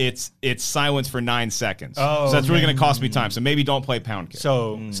it's silence for 9 seconds. Oh, so that's really going to cost me time. So maybe don't play Pound Cake.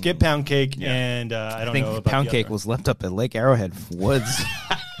 So skip Pound Cake, and I I don't think know about Pound the Cake other. was left up at Lake Arrowhead Woods.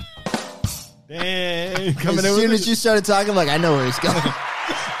 Dang, coming As in soon with as you started talking, I'm like, I know where he's going.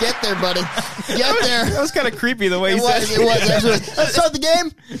 Get there, buddy. Get there. That was kind of creepy the way It he said was. It was actually. Let's start the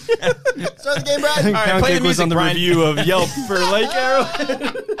game. Start the game, Brian. All right, Pound play Cake the was music, on the Brian. review of Yelp for Lake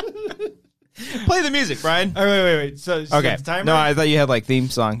Arrowhead. Play the music, Brian. All right, wait. So Okay. the timer? No, I thought you had like theme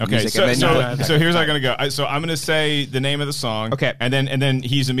song Okay, music. so, and then you put- so here's how I'm going to go. So I'm going to say the name of the song. Okay. And then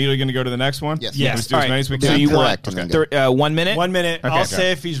he's immediately going to go to the next one? Yes. Yes. Let's do All as many right. as we So can. you want correct. and then go. 1 minute? 1 minute. Okay. I'll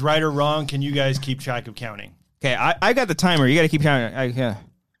say if he's right or wrong. Can you guys keep track of counting? Okay, I got the timer. You got to keep counting. Yeah.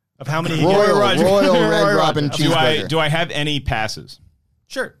 Of how many? Royal Roger. Red Roy Robin Roger. cheeseburger. Do I have any passes?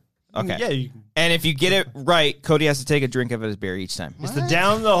 Sure. Okay. Yeah, you can. And if you get it right, Cody has to take a drink of his beer each time. It's the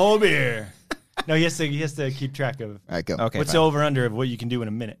down the whole beer. No, he has to keep track of All right, go. Okay. what's fine. the over under of what you can do in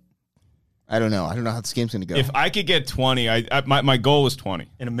a minute. I don't know. I don't know how this game's going to go. If I could get 20, my goal was 20.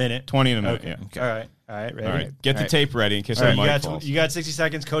 In a minute. 20 in a minute, Okay. yeah. All right. Ready? All right. Get the All right. tape ready in case All right, the mic falls. you got 60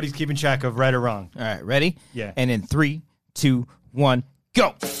 seconds. Cody's keeping track of right or wrong. All right, ready? Yeah. And in 3, 2, 1,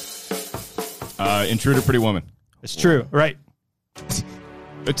 go. Intruder, Pretty Woman. It's true. Right.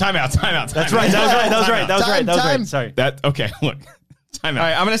 Time out. That's right. That was Time. right. Sorry. Okay, look. Time out. All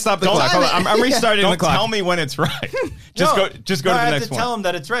right, I'm going to stop the Don't clock. time Hold on. it. I'm restarting Don't the clock. tell me when it's right. Just go No, to I the have next to one. tell him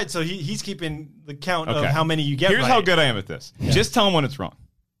that it's right, so he's keeping the count Okay. of how many you get Here's right. how good I am at this. Just tell him when it's wrong.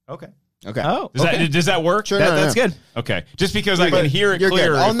 Okay. okay. Oh, Does, okay. does that work? Sure. That's good. Okay. Just because I can hear it You're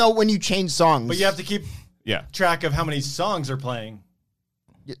clear. good. I'll know when you change songs. But you have to keep Yeah. track of how many songs are playing.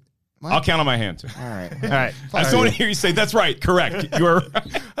 What? I'll count on my hand too. All right. All right. I just want to hear you say, that's right, correct. You're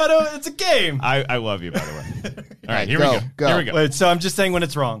It's a game. I love you, by the way. All right, here we go, go. go. Here we go. Wait, so I'm just saying when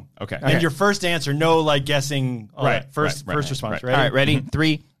it's wrong. Okay. And your first answer, no like guessing. All Right, that. First right, response. right. Ready? All right, ready?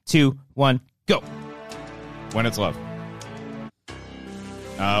 3, 2, 1, go. When it's love.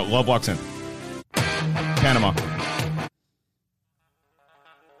 Love walks in. Panama.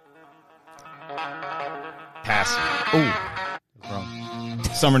 Pass. Oh, Wrong.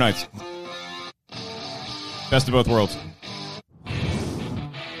 Summer nights. Best of both worlds.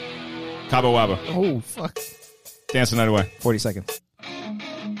 Cabo Wabo. oh, fuck. Dance the night away. 40 seconds.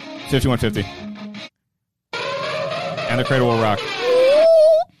 5150. And the Cradle Will Rock.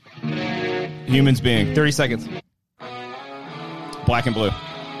 Humans Being. 30 seconds. Black and Blue.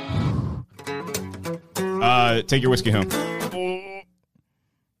 Take Your Whiskey Home.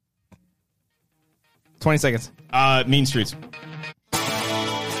 20 seconds. Mean Streets.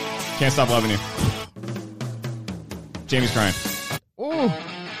 Can't Stop Loving You. Jamie's Crying. Oh.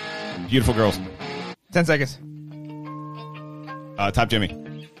 Beautiful Girls. 10 seconds. Top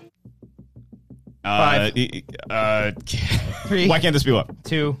Jimmy. 5. 3, Why Can't This Be Love?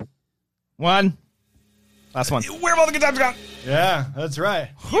 2, 1. Last one. Where have all the good times gone? Yeah, that's right.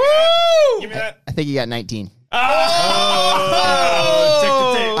 Give me that. I think you got 19.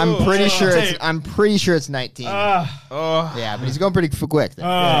 I'm pretty sure it's 19. Yeah, but he's going pretty quick. Then.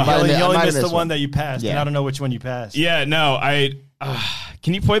 He only missed the one that you passed, and I don't know which one you passed. Yeah, no,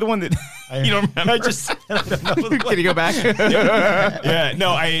 can you play the one that you don't remember? I don't know. Can you go back? Yeah, no,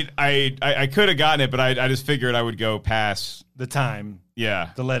 I could have gotten it, but I just figured I would go past The time. Yeah,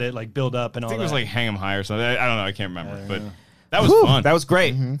 to let it like build up and all that. I think it was like Hang 'em High or something. I don't know. I can't remember, but that was fun. That was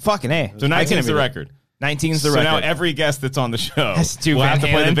great. Fucking A. So 19's the record. 19's the record. So now every guest that's on the show has to will have to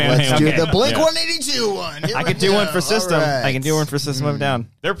play the Van Let's Halen. do the Blink 182 one. I could do one for System. Right. I can do one for System of a Down.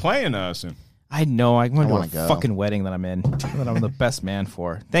 They're playing soon. I know. I'm going to wanna a go. fucking wedding that I'm in that I'm the best man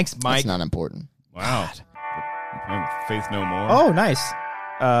for. Thanks, Mike. That's not important. Wow. Playing with Faith No More. Oh, nice.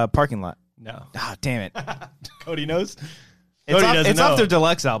 Parking lot. No. Ah, damn it. Cody knows. It's off their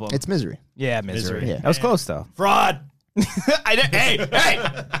deluxe album. It's Misery. Yeah, Misery. Yeah. That was close, though. Fraud. Hey!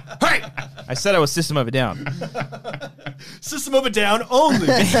 I said I was System of a Down. System of a Down only.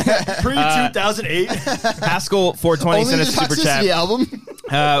 Pre-2008. Haskell 420 Only sent the us a super Toxicity chat. album.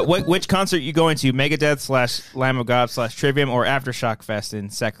 Which concert you going to? Megadeth / Lamb of God / Trivium or Aftershock Fest in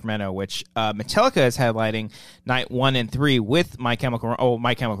Sacramento, which Metallica is headlining night 1 and 3 with My Chemical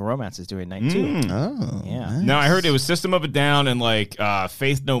Romance is doing night 2. Oh. Yeah. No, I heard it was System of a Down and like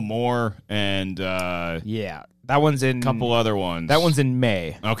Faith No More and Yeah. That one's in a couple other ones. That one's in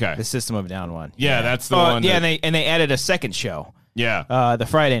May. Okay. The System of a Down one. Yeah, that's the one. Yeah, that- and they added a second show. Yeah. The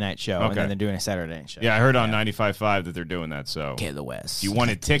Friday night show, and Okay. then they're doing a Saturday night show. Yeah, I heard on 95.5 that they're doing that. So Okay, the West. if you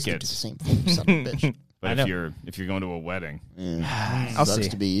wanted It's the tickets, same thing, son of a bitch. but I if know. you're going to a wedding, I'll Sucks see.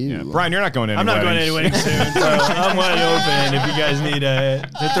 to be you. yeah. Brian, you're not going to any I'm not going to weddings. any wedding soon, so I'm wide open if you guys need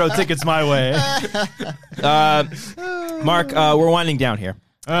to throw tickets my way. Mark, we're winding down here.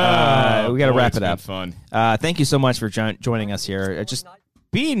 We got to wrap it's it been up. Fun. Thank you so much for joining us here. Just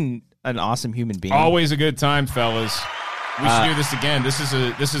being an awesome human being. Always a good time, fellas. We should do this again. This is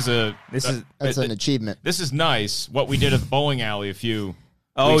That's an achievement. This is nice. What we did at the bowling alley a few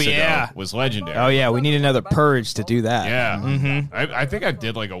Oh, weeks yeah. ago was legendary. Oh yeah, we need another purge to do that. Yeah. Mm-hmm. I think I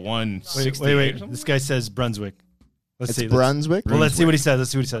did like a 168 or Wait. something. This guy says Brunswick. Let's It's see. Brunswick. Well, let's see what he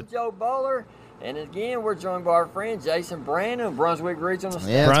says. Joe Bowler. And again, we're joined by our friend Jason Brandon, Brunswick Regional.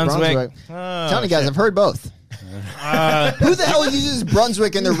 Yeah, Brunswick. It's Brunswick. Telling you guys, I've heard both. Who the hell uses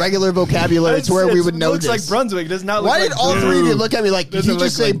Brunswick in their regular vocabulary? It's where we would know looks this. like Brunswick. It does not look Why like did all three of you look at me like, did Doesn't you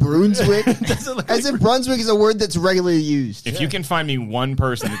just look say like- Brunswick? Doesn't look As if Brunswick is a word that's regularly used. If you can find me one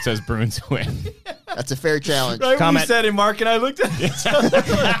person that says Brunswick, That's a fair challenge. Right when you Comment. said it, Mark, and I looked at it.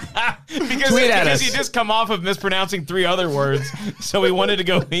 because he just come off of mispronouncing 3 other words, so we wanted to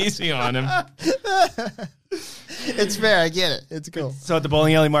go easy on him. It's fair. I get it. It's cool. So at the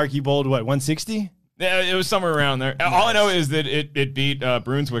bowling alley, Mark, you bowled what, 160? Yeah, it was somewhere around there. All I know is that it beat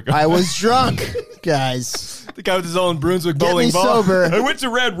Brunswick. I was drunk, guys. The guy with his own Brunswick Get bowling me ball. sober. I went to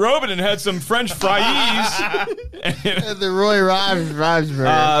Red Robin and had some French fries. The Roy Ribes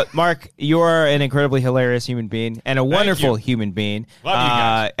burger. Mark, you are an incredibly hilarious human being and a wonderful you. human being. Love you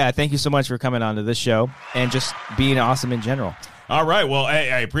guys. Thank you so much for coming on to this show and just being awesome in general. All right. Well,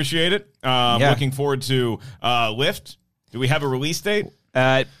 I appreciate it. Looking forward to Lyft. Do we have a release date?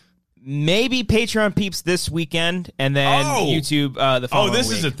 Maybe Patreon peeps this weekend, and then YouTube the following this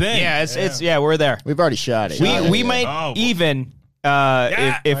week. is a thing. Yeah, it's we're there. We've already shot it. We might even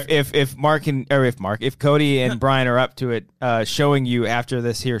if Cody and Brian are up to it, showing you after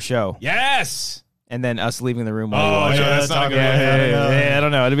this here show, Yes. and then us leaving the room while you watch yeah, it. that's not a good Yeah, I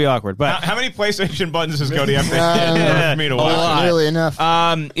don't know. It'd be awkward, but How many PlayStation buttons does Cody have to for me to watch? Really enough.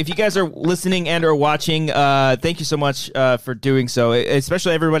 if you guys are listening and or watching, thank you so much for doing so.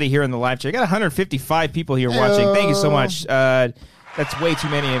 Especially everybody here in the live chat. I got 155 people here watching. Thank you so much. That's way too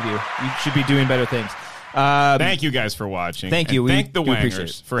many of you. You should be doing better things. Thank you guys for watching. Thank And you. We thank the do appreciate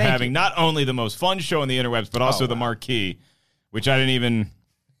Wangers it. for Thank having you. not only the most fun show on the interwebs, but also the marquee, which I didn't even.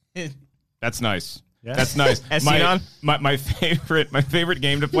 That's nice. Yeah. That's nice. As seen on? My favorite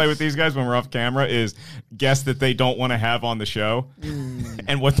game to play with these guys when we're off camera is guess that they don't want to have on the show,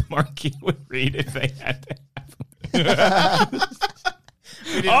 and what the marquee would read if they had to have them.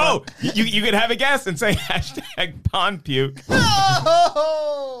 Oh, you could have a guess and say hashtag pond puke.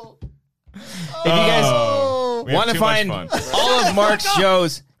 If you guys We have want to too much find fun. all of Mark's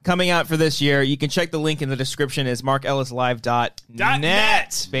shows coming out for this year, you can check the link in the description. Is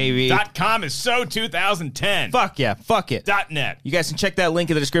markellislive.net, baby. .com is so 2010. Fuck yeah, fuck it. .net. You guys can check that link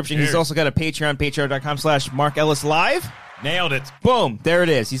in the description. He's Cheers. also got a Patreon, patreon.com/MarkEllisLive. Nailed it. Boom, there it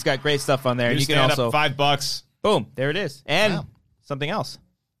is. He's got great stuff on there. You And you can stand also, up $5. boom, there it is. And something else.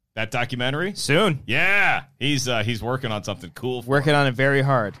 That documentary? Soon. Yeah. He's working on something cool. For Working on it very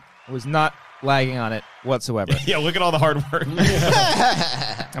hard. It was not lagging on it whatsoever. Yeah, look at all the hard work.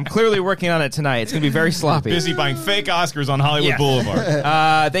 I'm clearly working on it tonight. It's going to be very sloppy. Busy buying fake Oscars on Hollywood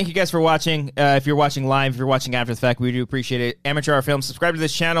Boulevard. Thank you guys for watching. If you're watching live, if you're watching after the fact, we do appreciate it. Amateur Hour Films, subscribe to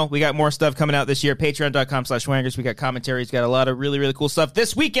this channel. We got more stuff coming out this year. Patreon.com/Wangers. We got commentaries. Got a lot of really, really cool stuff.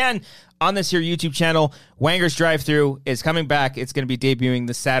 This weekend on this here YouTube channel, Wanger's Drive-Thru is coming back. It's going to be debuting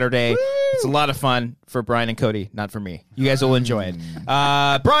this Saturday. Woo! It's a lot of fun for Brian and Cody, not for me. You guys will enjoy it.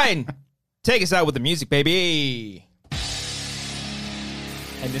 Brian, take us out with the music, baby.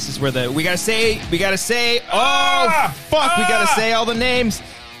 And this is where we gotta say, we gotta say all the names.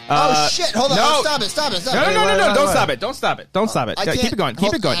 Shit! Hold on! No. Stop it! No! Don't stop it! Keep it going!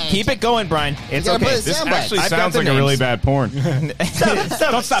 Keep it going, Brian. It's gotta okay. put it This down, Actually I've got sounds the like a names. really bad porn. Don't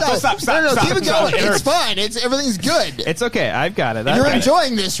stop! No, keep it going. It's fine. Everything's good. It's okay. I've got it. You're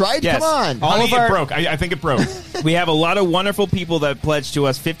enjoying this, right? Yes. Come on. All of It our broke. I think it broke. We have a lot of wonderful people that pledge to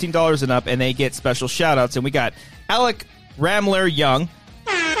us $15 and up, and they get special shout-outs. And we got Alec Ramler Young,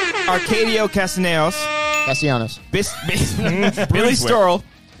 Arcadio Castellanos, Billy Storrell.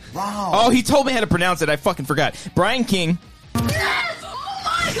 Wow. Oh, he told me how to pronounce it. I fucking forgot. Brian King. Yes! Oh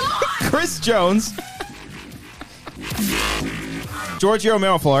my God! Chris Jones. Giorgio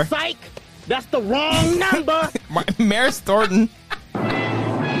Melflor. Psych! That's the wrong number! Maris Thornton. God,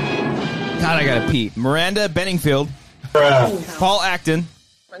 I gotta pee. Miranda Benningfield. Paul Acton.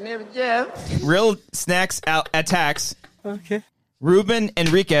 My name is Jeff. Real Snacks Attacks. Okay. Ruben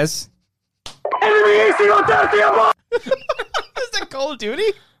Enriquez. Is that Call of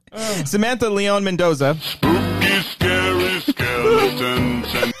Duty? Samantha Leon Mendoza. Scary skeletons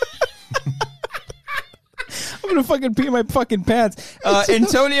and I'm gonna fucking pee my fucking pants.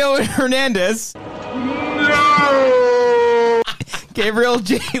 Antonio Hernandez. no! Gabriel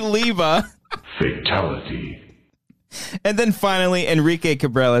J. Leva. Fatality. And then finally, Enrique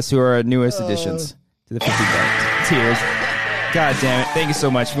Cabrelas, who are our newest additions to the 50 tiers. God damn it. Thank you so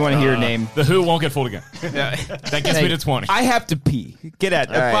much. If you want to hear your name. The Who won't get fooled again. That gets me to 20. I have to pee. Get at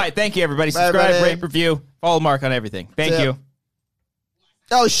it. All right. Bye. Thank you, everybody. Bye, Subscribe, everybody. rate, review. Follow Mark on everything. Thank Yeah. you.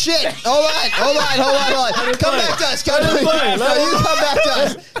 Oh shit! Hold on. Come back to us. Come back to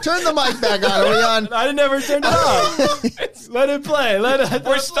us. Turn the mic back on. Are we on? I never turned it off. Let it play.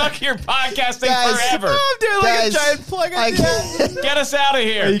 We're stuck here podcasting Guys, forever. I'm doing like Guys, a giant plug. I can't. Get us out of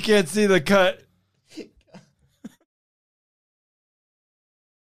here. You can't see the cut.